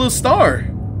 we got a little star.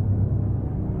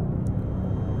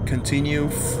 Continue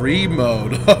free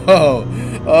mode.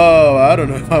 Oh, I don't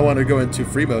know if I want to go into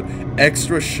free mode.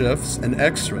 Extra shifts and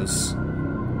extras.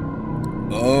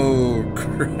 Oh,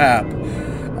 crap.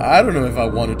 I don't know if I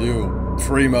want to do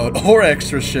free mode or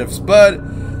extra shifts, but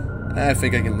I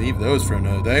think I can leave those for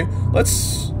another day.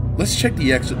 Let's check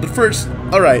the extra. But first,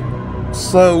 alright,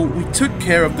 so we took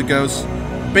care of the ghost.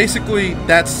 Basically,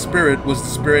 that spirit was the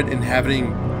spirit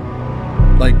inhabiting,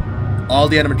 like, all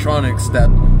the animatronics,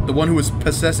 the one who was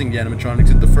possessing the animatronics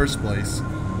in the first place.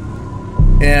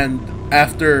 And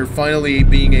after finally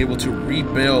being able to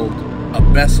rebuild a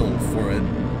vessel for it,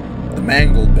 the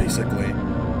mangled, basically,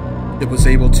 it was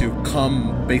able to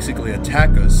come, basically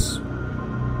attack us.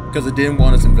 Because it didn't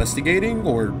want us investigating,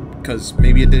 or because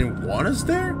maybe it didn't want us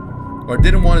there? Or it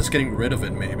didn't want us getting rid of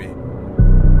it, maybe.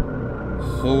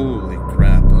 Holy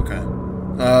crap, okay.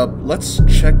 Let's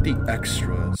check the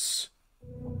extras.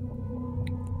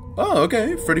 Oh,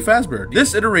 okay, Freddy Fazbear.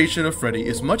 This iteration of Freddy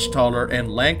is much taller and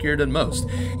lankier than most.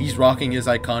 He's rocking his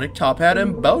iconic top hat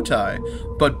and bow tie,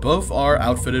 but both are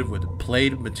outfitted with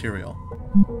plaid material.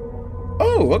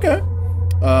 Oh, okay.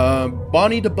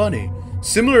 Bonnie the Bunny.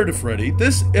 Similar to Freddy,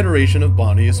 this iteration of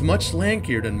Bonnie is much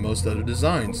lankier than most other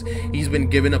designs. He's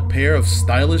been given a pair of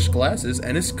stylish glasses,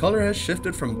 and his color has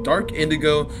shifted from dark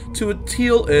indigo to a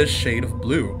teal-ish shade of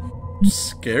blue.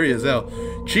 Scary as hell.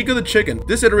 Chica the Chicken.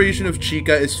 This iteration of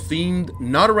Chica is themed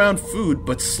not around food,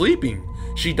 but sleeping.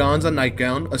 She dons a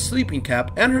nightgown, a sleeping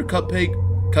cap, and her cupcake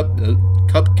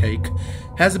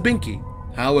has a binky.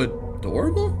 How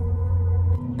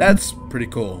adorable? That's pretty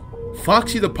cool.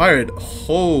 Foxy the Pirate.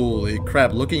 Holy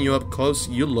crap, looking you up close,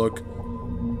 you look...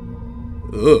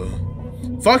 Ugh.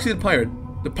 Foxy the Pirate.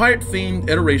 The pirate-themed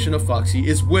iteration of Foxy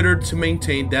is withered to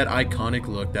maintain that iconic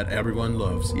look that everyone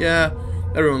loves. Yeah,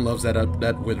 everyone loves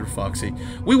that withered Foxy.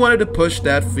 We wanted to push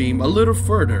that theme a little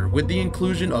further with the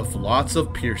inclusion of lots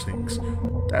of piercings.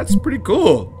 That's pretty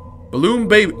cool. Balloon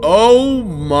Baby. Oh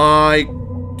my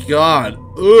god.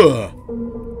 Ugh.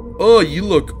 Oh, you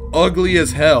look ugly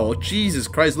as hell. Jesus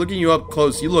Christ, looking you up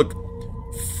close, you look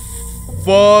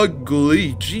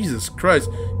fugly. Jesus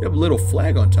Christ. You have a little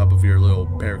flag on top of your little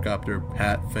paracopter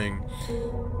hat thing.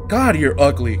 God, you're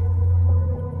ugly.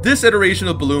 This iteration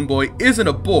of Balloon Boy isn't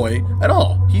a boy at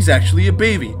all. He's actually a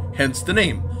baby, hence the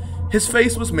name. His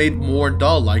face was made more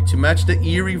doll-like to match the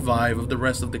eerie vibe of the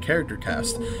rest of the character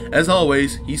cast. As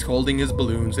always, he's holding his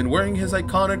balloons and wearing his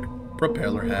iconic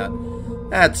propeller hat.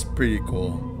 That's pretty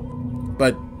cool.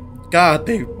 But God,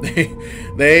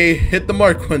 they hit the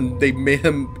mark when they made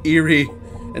him eerie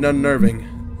and unnerving.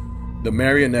 The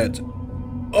marionette.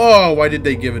 Oh, why did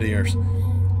they give it ears?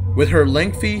 With her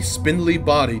lengthy, spindly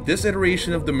body, this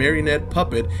iteration of the marionette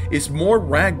puppet is more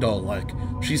ragdoll-like.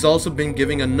 She's also been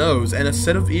given a nose and a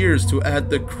set of ears to add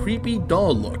the creepy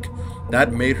doll look.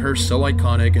 That made her so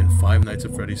iconic in Five Nights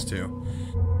at Freddy's 2.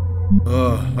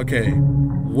 Okay.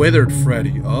 Withered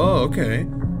Freddy. Oh, okay.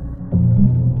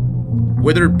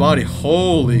 Withered body.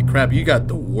 Holy crap, you got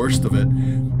the worst of it.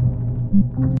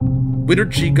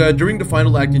 Withered Chica. During the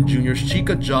final act in Juniors,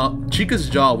 Chica's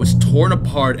jaw was torn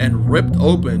apart and ripped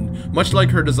open. Much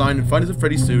like her design in Five Nights at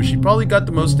Freddy's 2, she probably got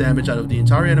the most damage out of the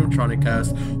entire animatronic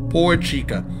cast. Poor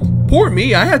Chica. Poor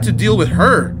me, I had to deal with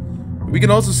her. We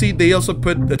can also see they also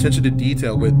put attention to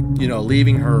detail with, you know,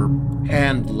 leaving her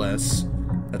handless.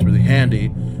 That's really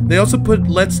handy. They also put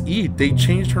Let's Eat. They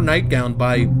changed her nightgown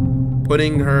by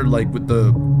putting her, like, with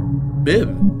the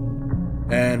bib.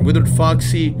 And Withered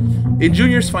Foxy. In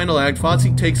Junior's final act,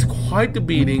 Foxy takes quite the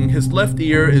beating. His left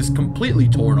ear is completely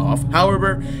torn off.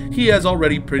 However, he was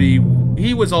already pretty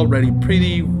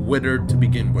withered to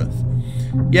begin with.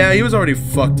 Yeah, he was already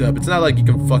fucked up. It's not like you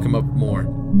can fuck him up more.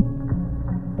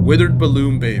 Withered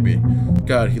Balloon Baby.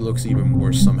 God, he looks even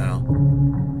worse somehow.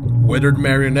 Withered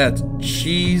Marionette.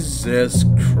 Jesus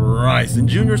Christ. In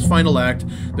Junior's final act,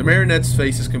 the Marionette's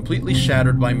face is completely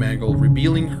shattered by Mangle,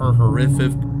 revealing her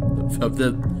horrific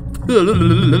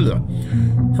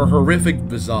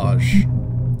visage.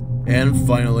 And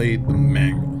finally, the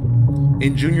Mangle.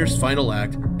 In Junior's final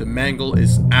act, the Mangle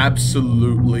is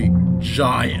absolutely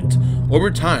giant.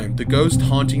 Over time, the ghost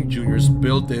haunting Juniors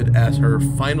built it as her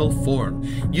final form,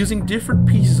 using different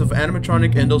pieces of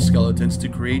animatronic endoskeletons to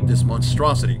create this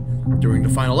monstrosity. During the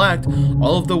final act,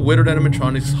 all of the withered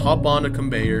animatronics hop on a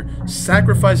conveyor,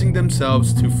 sacrificing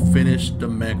themselves to finish the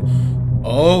Mangle.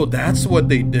 Oh, that's what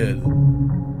they did.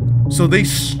 So they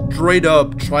straight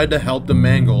up tried to help the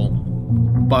Mangle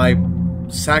by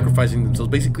sacrificing themselves,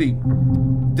 basically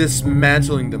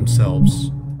dismantling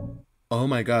themselves. Oh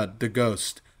my god, the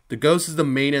ghost. The ghost is the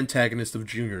main antagonist of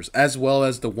Juniors, as well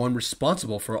as the one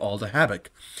responsible for all the havoc.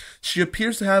 She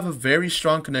appears to have a very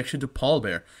strong connection to Paul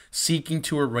Bear, seeking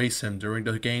to erase him during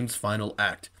the game's final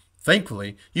act.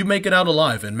 Thankfully, you make it out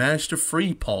alive and manage to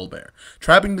free Paul Bear,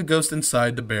 trapping the ghost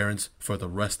inside the Barrens for the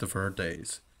rest of her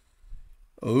days.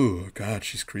 Oh god,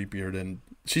 she's creepier in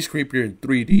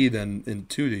 3D than in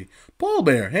 2D. Paul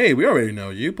Bear, hey, we already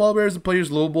know you. Paul Bear is the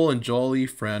player's lovable and jolly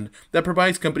friend that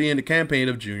provides company in the campaign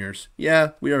of Juniors.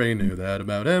 Yeah, we already knew that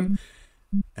about him.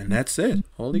 And that's it.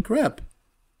 Holy crap.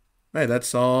 Right,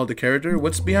 that's all the character.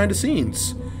 What's behind the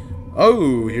scenes?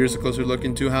 Oh, here's a closer look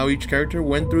into how each character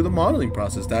went through the modeling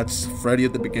process. That's Freddy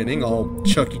at the beginning, all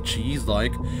Chuck E.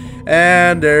 Cheese-like.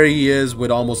 And there he is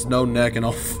with almost no neck and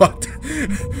all fucked.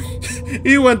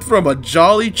 He went from a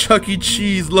jolly Chuck E.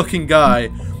 Cheese-looking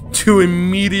guy to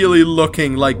immediately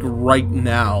looking like right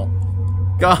now.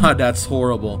 God, that's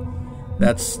horrible.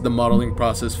 That's the modeling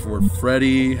process for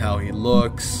Freddy, how he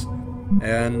looks.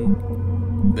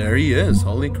 And there he is.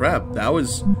 Holy crap.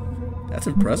 That's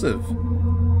impressive.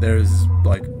 There's,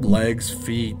 like, legs,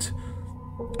 feet.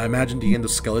 I imagine the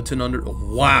endoskeleton under...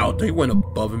 Wow, they went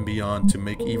above and beyond to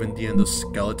make even the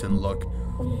endoskeleton look.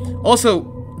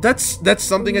 Also, that's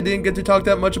something I didn't get to talk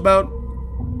that much about.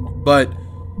 But,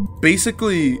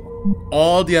 basically,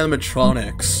 all the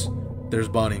animatronics... There's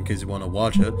Bonnie in case you want to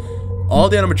watch it. All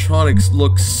the animatronics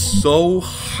look so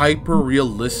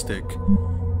hyper-realistic.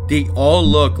 They all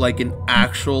look like an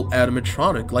actual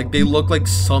animatronic. Like, they look like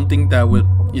something that would,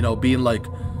 you know, be in, like...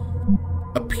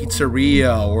 a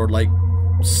pizzeria or like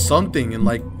something in,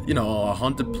 like, you know, a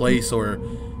haunted place or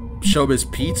Showbiz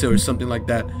Pizza or something like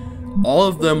that. All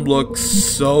of them look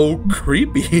so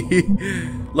creepy.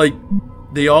 Like,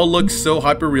 they all look so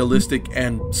hyper realistic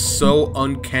and so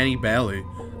uncanny valley.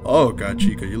 Oh god,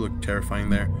 Chica, you look terrifying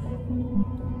there.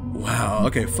 Wow.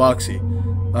 Okay, Foxy.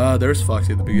 There's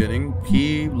Foxy at the beginning.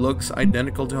 He looks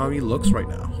identical to how he looks right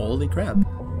now. Holy crap.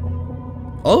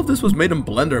 All of this was made in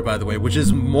Blender, by the way, which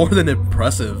is more than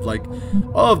impressive. Like,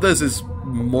 all of this is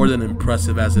more than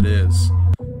impressive as it is.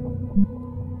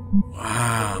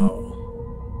 Wow.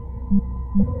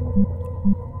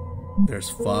 There's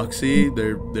Foxy.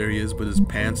 There he is with his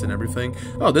pants and everything.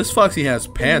 Oh, this Foxy has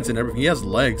pants and everything. He has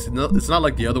legs. It's not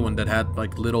like the other one that had,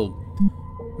 like, little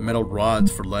metal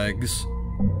rods for legs.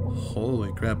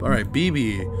 Holy crap. Alright,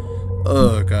 BB.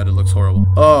 Oh god, it looks horrible.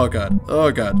 Oh god.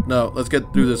 Oh god. No, let's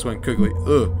get through this one quickly.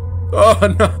 Ugh.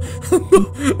 Oh no.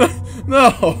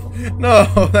 No.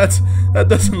 No, that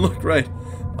doesn't look right.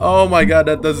 Oh my god,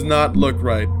 that does not look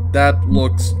right. That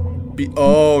looks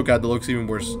oh god, that looks even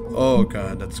worse. Oh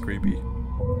god, that's creepy.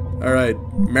 Alright,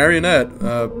 Marionette.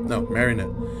 No,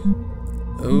 Marionette.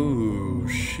 Oh,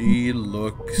 she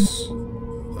looks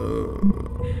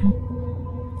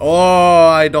Oh,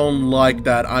 I don't like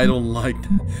that. I don't like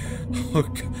that.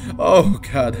 Oh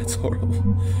god, that's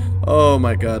horrible. Oh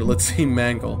my god, let's see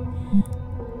Mangle.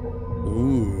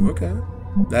 Ooh, okay.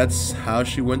 That's how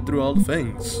she went through all the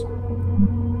things.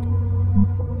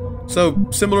 So,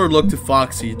 similar look to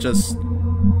Foxy, just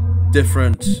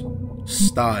different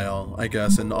style, I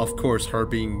guess. And of course, her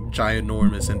being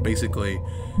ginormous and basically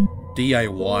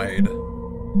DIY'd.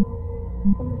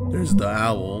 There's the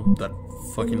owl, that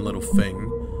fucking little thing.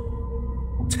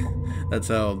 That's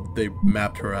how they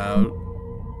mapped her out.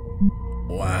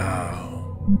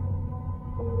 Wow.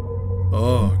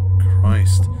 Oh,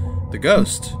 Christ. The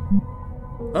ghost.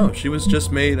 Oh, she was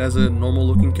just made as a normal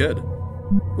looking kid.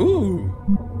 Ooh.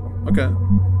 Okay.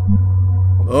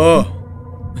 Oh.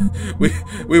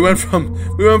 we went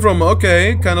from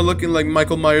okay, kind of looking like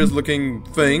Michael Myers looking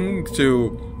thing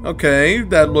to okay,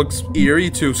 that looks eerie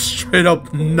to straight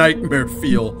up nightmare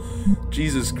feel.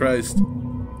 Jesus Christ.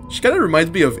 She kind of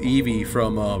reminds me of Evie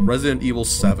from Resident Evil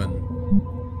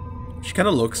 7. She kind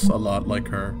of looks a lot like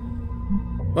her.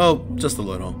 Well, just a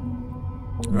little.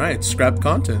 Alright, scrap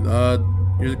content.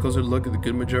 Here's a closer look at the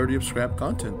good majority of scrap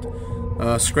content.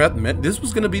 This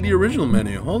was gonna be the original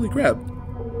menu. Holy crap.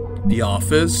 The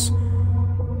Office.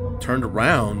 Turned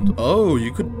around. Oh,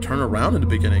 you could turn around in the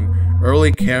beginning.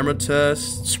 Early camera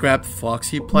test. Scrap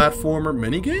Foxy platformer.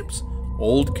 Minigames?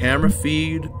 Old camera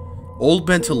feed. Old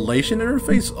ventilation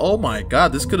interface? Oh my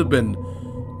god, this could have been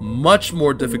much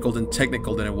more difficult and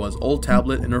technical than it was. Old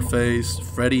tablet interface.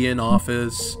 Freddy in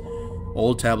Office.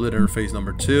 Old tablet interface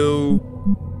number 2.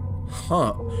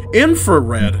 Huh.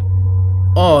 Infrared.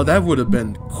 Oh, that would have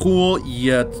been cool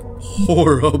yet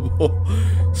horrible.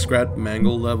 Scrap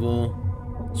Mangle level.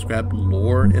 Scrap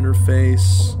lore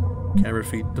interface. Camera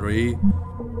feed 3.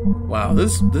 Wow,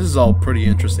 this is all pretty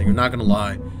interesting. I'm not gonna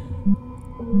lie.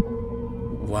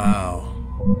 Wow.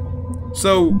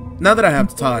 So, now that I have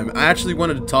the time, I actually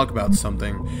wanted to talk about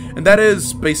something. And that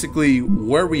is basically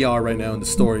where we are right now in the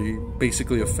story,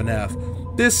 basically of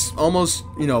FNaF. This almost,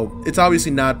 you know, it's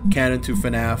obviously not canon to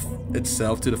FNaF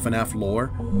itself, to the FNaF lore.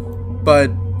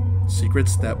 But,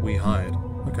 secrets that we hide.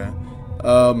 Okay.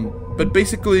 But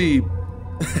basically,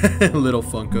 little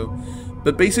Funko.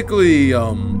 But basically,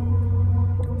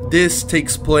 this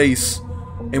takes place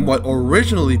in what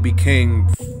originally became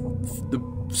the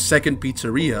second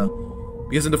pizzeria.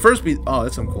 Because in the first oh,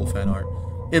 that's some cool fan art.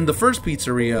 In the first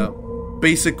pizzeria,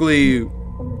 basically,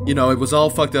 you know, it was all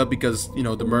fucked up because, you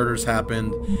know, the murders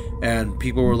happened and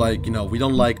people were like, you know, we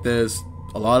don't like this.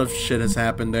 A lot of shit has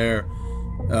happened there.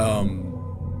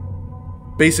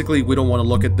 Basically, we don't want to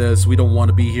look at this. We don't want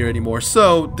to be here anymore.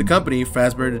 So, the company,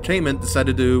 Fazbear Entertainment,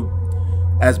 decided to,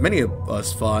 as many of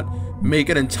us thought, make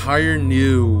an entire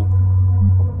new...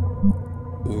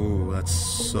 Ooh, that's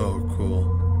so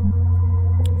cool.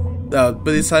 But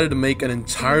they decided to make an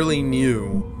entirely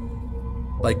new,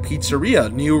 like,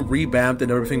 pizzeria, new, revamped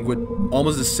and everything with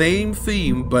almost the same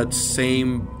theme, but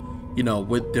same, you know,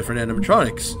 with different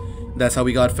animatronics. That's how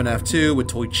we got FNaF 2 with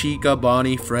Toy Chica,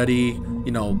 Bonnie, Freddy,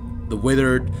 you know, the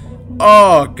Withered.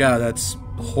 Oh god, that's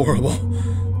horrible.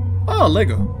 Oh,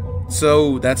 Lego.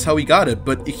 So that's how we got it.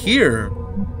 But here,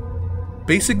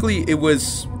 basically, it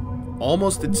was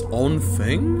almost its own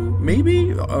thing,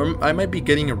 maybe? I might be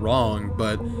getting it wrong,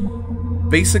 but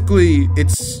basically,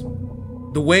 it's...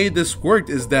 The way this worked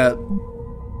is that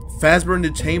Fazbear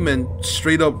Entertainment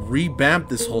straight up revamped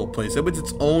this whole place. It was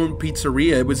its own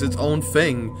pizzeria, it was its own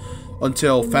thing,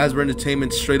 until Fazbear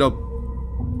Entertainment straight up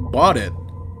bought it.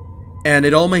 And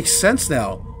it all makes sense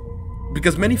now.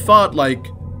 Because many thought, like,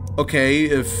 okay,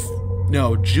 if, you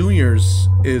know, Juniors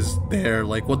is there,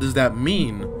 like, what does that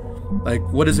mean? Like,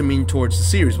 what does it mean towards the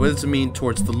series? What does it mean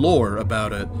towards the lore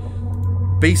about it?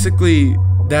 Basically,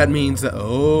 that means that...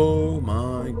 Oh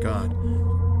my god.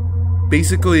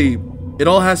 Basically, it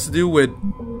all has to do with,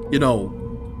 you know,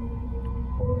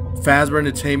 Fazbear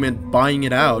Entertainment buying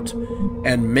it out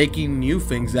and making new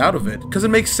things out of it. Because it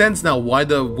makes sense now why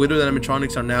the withered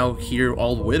animatronics are now here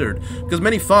all withered. Because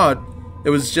many thought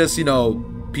it was just, you know,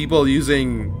 people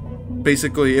using...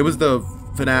 Basically, it was the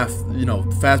FNaF, you know,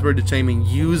 Fazbear Entertainment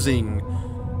using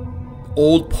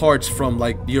old parts from,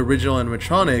 like, the original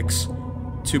animatronics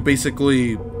to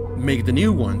basically make the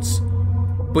new ones.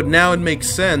 But now it makes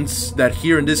sense that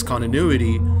here in this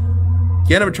continuity,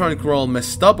 the animatronics were all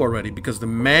messed up already because the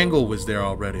Mangle was there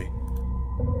already.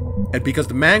 And because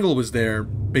the Mangle was there,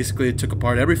 basically it took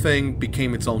apart everything,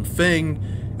 became its own thing,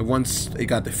 and once it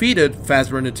got defeated,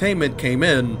 Fazbear Entertainment came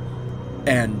in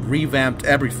and revamped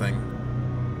everything.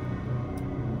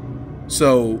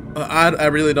 So, I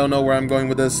really don't know where I'm going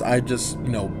with this. I just, you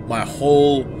know, my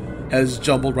whole head is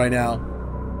jumbled right now.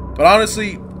 But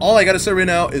honestly, all I gotta say right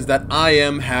now is that I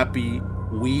am happy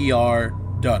we are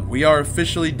done. We are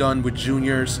officially done with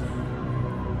Juniors.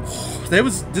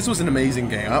 This was an amazing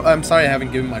game. I'm sorry I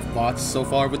haven't given my thoughts so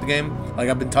far with the game. Like,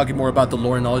 I've been talking more about the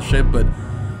lore and all this shit, but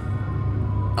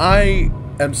I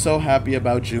am so happy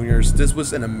about Juniors. This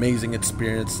was an amazing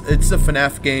experience. It's a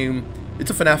FNaF game.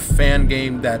 It's a FNaF fan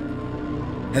game that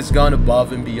has gone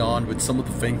above and beyond with some of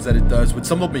the things that it does, with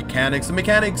some of the mechanics. The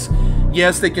mechanics,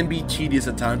 yes, they can be tedious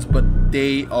at times, but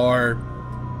they are,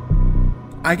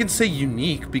 I can say,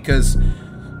 unique because,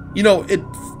 you know,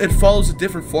 it follows a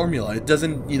different formula. It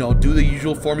doesn't, you know, do the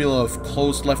usual formula of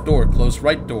close left door, close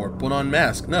right door, put on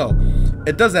mask. No,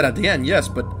 it does that at the end, yes,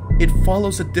 but it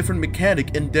follows a different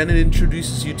mechanic, and then it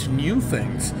introduces you to new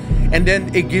things, and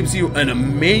then it gives you an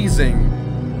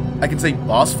amazing, I can say,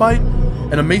 boss fight.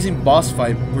 An amazing boss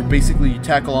fight where basically you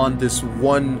tackle on this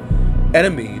one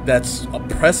enemy that's a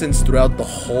presence throughout the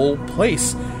whole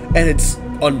place, and it's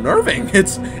unnerving.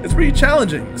 It's pretty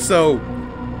challenging. So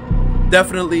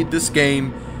definitely this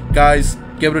game, guys,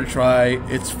 give it a try.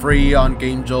 It's free on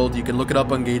Game Jolt. You can look it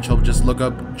up on Game Jolt. Just look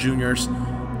up Juniors.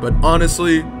 But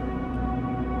honestly,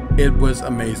 it was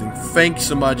amazing. Thanks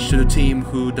so much to the team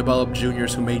who developed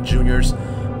Juniors, who made Juniors.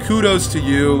 Kudos to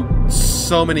you.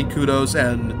 So many kudos.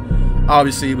 And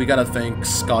obviously, we gotta thank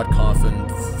Scott Coffin.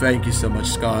 Thank you so much,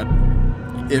 Scott.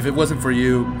 If it wasn't for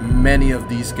you, many of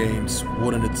these games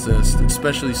wouldn't exist,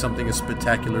 especially something as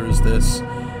spectacular as this.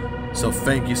 So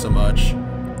thank you so much.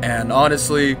 And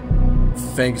honestly,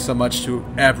 thanks so much to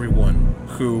everyone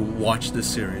who watched this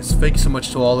series. Thank you so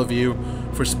much to all of you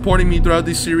for supporting me throughout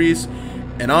this series.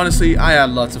 And honestly, I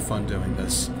had lots of fun doing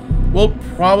this. We'll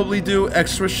probably do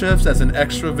extra shifts as an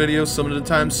extra video some of the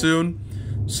time soon.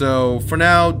 So for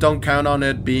now, don't count on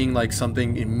it being like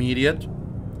something immediate.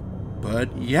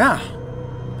 But yeah,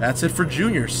 that's it for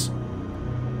Juniors.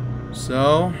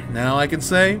 So now I can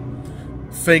say,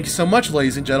 thank you so much,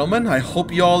 ladies and gentlemen. I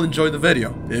hope you all enjoyed the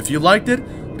video. If you liked it,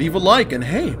 leave a like, and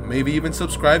hey, maybe even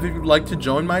subscribe if you'd like to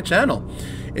join my channel.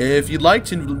 If you'd like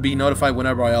to be notified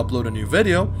whenever I upload a new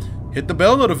video, hit the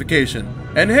bell notification.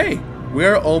 And hey,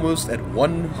 we're almost at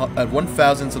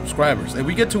 1,000 subscribers. If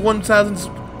we get to 1,000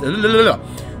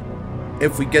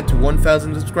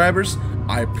 subscribers,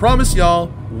 I promise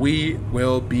y'all we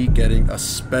will be getting a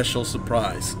special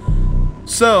surprise.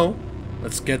 So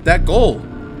let's get that goal.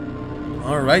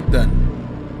 Alright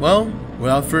then. Well,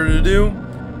 without further ado,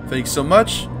 thanks so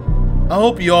much. I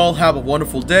hope you all have a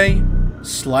wonderful day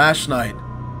 / night.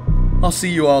 I'll see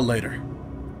you all later.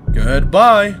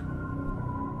 Goodbye.